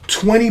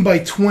 20 by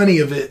 20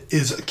 of it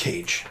is a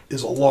cage.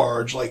 Is a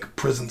large, like,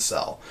 prison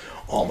cell.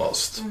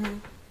 Almost.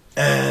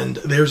 And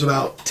there's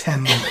about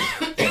 10 women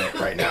in it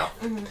right now.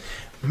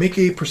 Make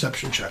a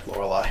perception check,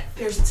 Lorelai.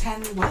 There's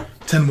 10 what?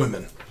 10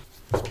 women.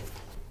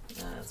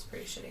 That's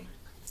pretty shitty.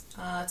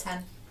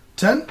 10.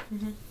 10?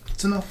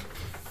 It's enough.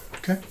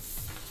 Okay.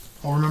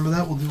 I'll remember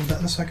that. We'll deal with that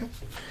in a second.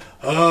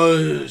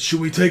 Should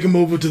we take them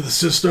over to the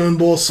cistern,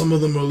 boss? Some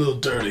of them are a little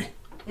dirty.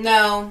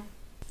 No.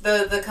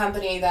 The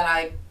company that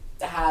I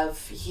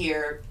have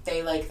here,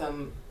 they like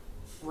them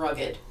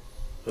rugged.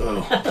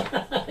 Oh.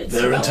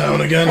 They're in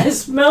town again?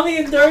 Smelly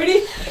and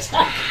dirty?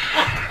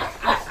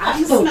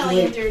 I'm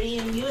smelly and dirty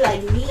and you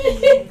like me.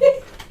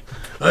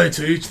 Hey,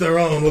 to each their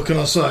own. What can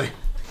I say?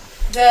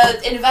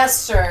 The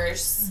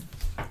investors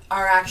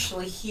are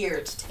actually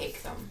here to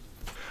take them.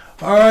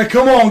 All right,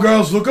 come on,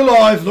 girls. Look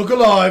alive. Look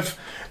alive.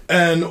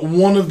 And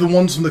one of the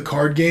ones from the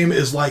card game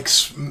is like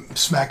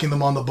smacking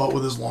them on the butt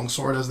with his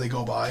longsword as they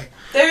go by.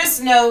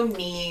 There's no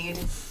need.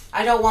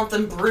 I don't want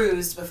them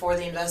bruised before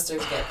the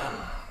investors get them.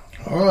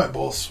 All right,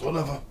 boss.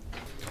 Whatever.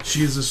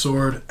 She has a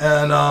sword,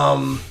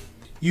 and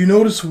you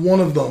notice one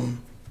of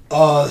them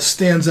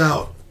stands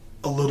out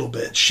a little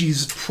bit.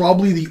 She's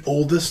probably the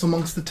oldest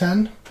amongst the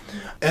 10,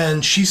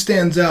 and she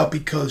stands out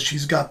because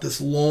she's got this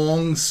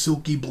long,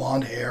 silky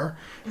blonde hair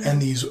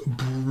and these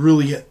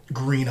brilliant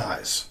green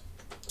eyes.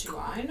 Do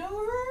I know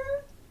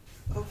her?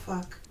 Oh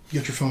fuck.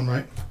 You got your phone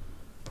right?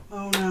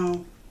 Oh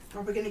no.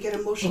 Are we gonna get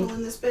emotional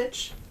in this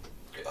bitch?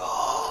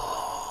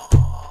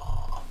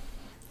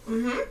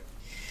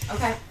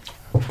 Okay.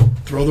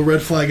 Throw the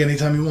red flag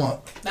anytime you want.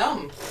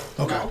 No.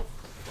 Okay. No.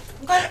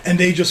 Okay. And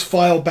they just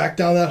file back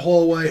down that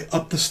hallway,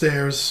 up the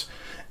stairs,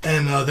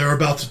 and they're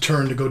about to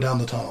turn to go down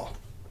the tunnel.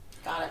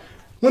 Got it.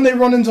 When they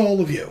run into all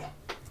of you,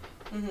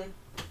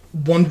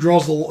 one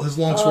draws his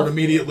longsword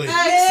immediately.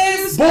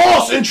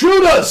 Boss,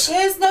 intruders!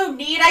 There's no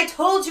need. I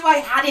told you I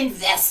had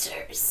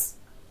investors.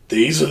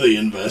 These are the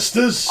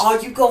investors?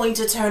 Are you going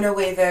to turn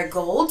away their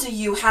gold? Do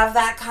you have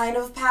that kind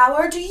of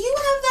power? Do you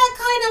have that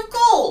kind of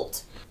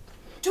gold?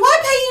 Do I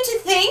pay you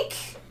to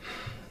think?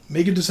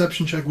 Make a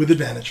deception check with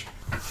advantage.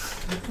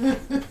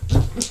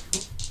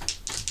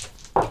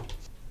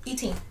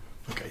 18.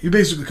 Okay, you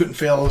basically couldn't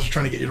fail. I was just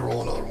trying to get you to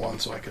roll another one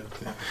so I could...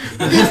 Yeah.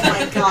 Oh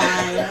my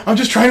god. I'm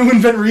just trying to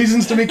invent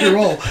reasons to make you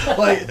roll.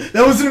 Like,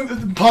 that was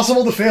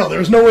impossible to fail. There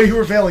was no way you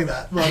were failing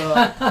that.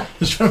 But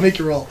just trying to make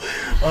you roll.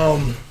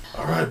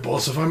 Alright,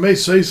 boss, if I may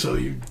say so,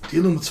 you're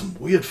dealing with some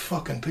weird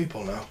fucking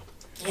people now.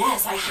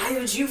 Yes, I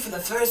hired you for the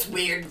first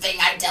weird thing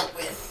I dealt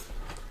with.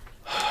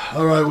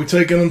 Alright, we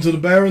taking them to the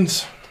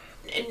Barrens?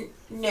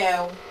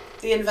 No.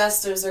 The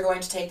investors are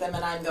going to take them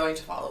and I'm going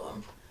to follow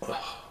them.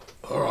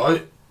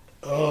 Alright.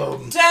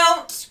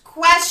 Don't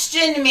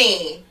question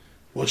me!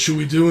 What should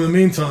we do in the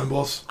meantime,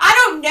 boss? I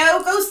don't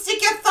know. Go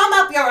stick your thumb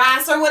up your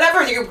ass or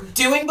whatever you're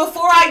doing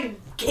before I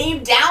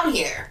came down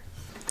here.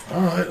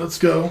 Alright, let's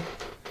go.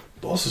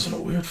 Boss is in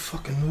a weird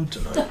fucking mood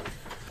tonight.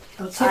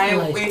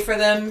 I wait for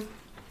them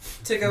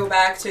to go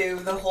back to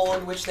the hole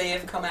in which they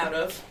have come out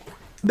of.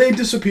 They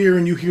disappear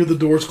and you hear the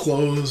doors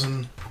close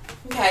and...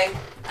 Okay.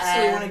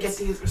 So we want to get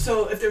these.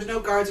 So if there's no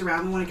guards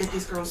around, we want to get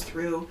these girls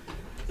through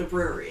the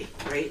brewery,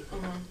 right?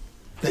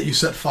 That you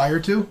set fire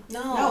to?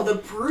 No, the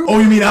brewery. Oh,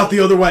 you mean out the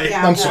other way?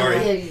 Yeah, I'm the-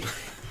 sorry.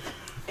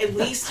 At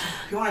least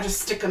you want to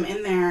just stick them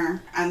in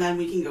there, and then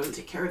we can go and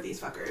take care of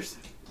these fuckers.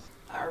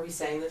 Are we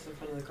saying this in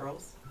front of the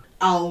girls?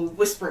 I'll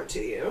whisper it to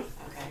you.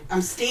 Okay.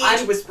 I'm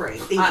stage whispering.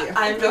 Thank you.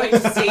 I'm going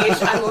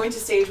to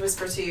stage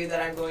whisper to you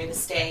that I'm going to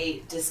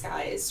stay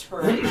disguised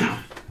for right now.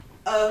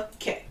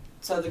 Okay.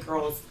 So the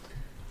girls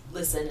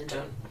listen and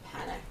don't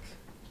panic.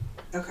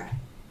 Okay.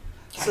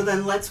 So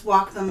then let's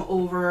walk them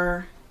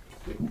over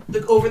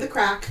the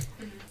crack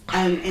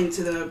and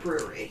into the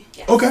brewery.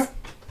 Yes. Okay.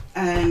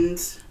 And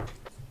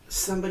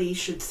somebody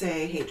should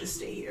say, "Hey, just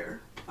stay here."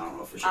 I don't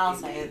know if it should I'll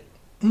be say me. it.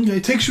 Okay,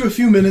 it takes you a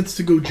few minutes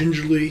to go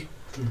gingerly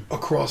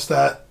across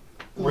that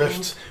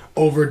rift,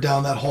 over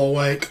down that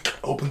hallway,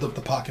 opens up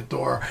the pocket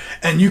door,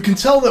 and you can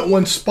tell that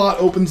when Spot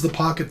opens the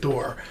pocket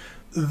door,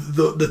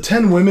 the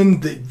 10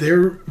 women,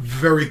 they're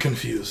very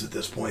confused at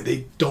this point.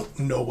 They don't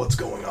know what's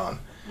going on.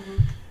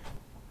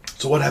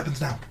 So what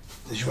happens now?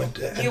 As you went,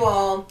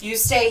 You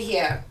stay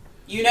here.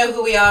 You know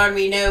who we are and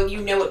you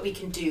know what we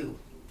can do.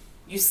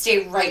 You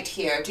stay right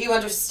here. Do you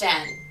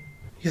understand?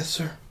 Yes,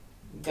 sir.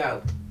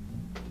 Go.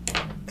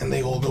 And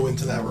they all go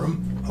into that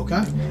room. Okay.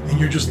 And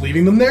you're just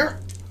leaving them there?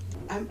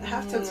 I'm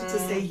half tempted to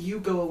say, "You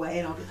go away,"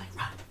 and I'll be like,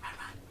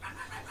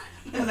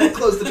 run, and then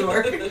close the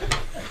door.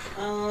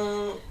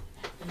 No.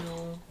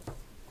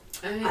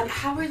 I mean,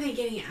 how are they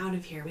getting out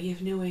of here? We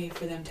have no way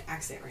for them to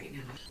exit right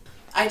now.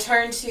 I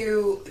turn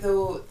to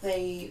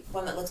the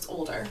one that looks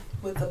older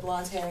with the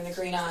blonde hair and the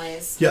green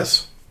eyes.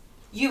 Yes.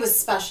 You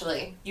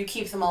especially. You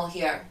keep them all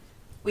here.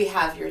 We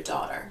have your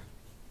daughter.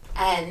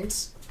 And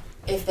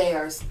if they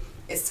are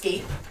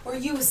escape or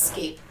you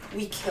escape,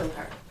 we kill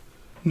her.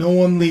 No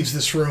one leaves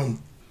this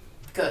room.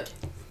 Good.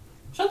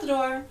 Shut the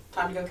door.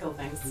 Time to go kill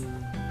things.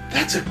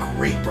 That's a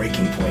great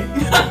breaking point.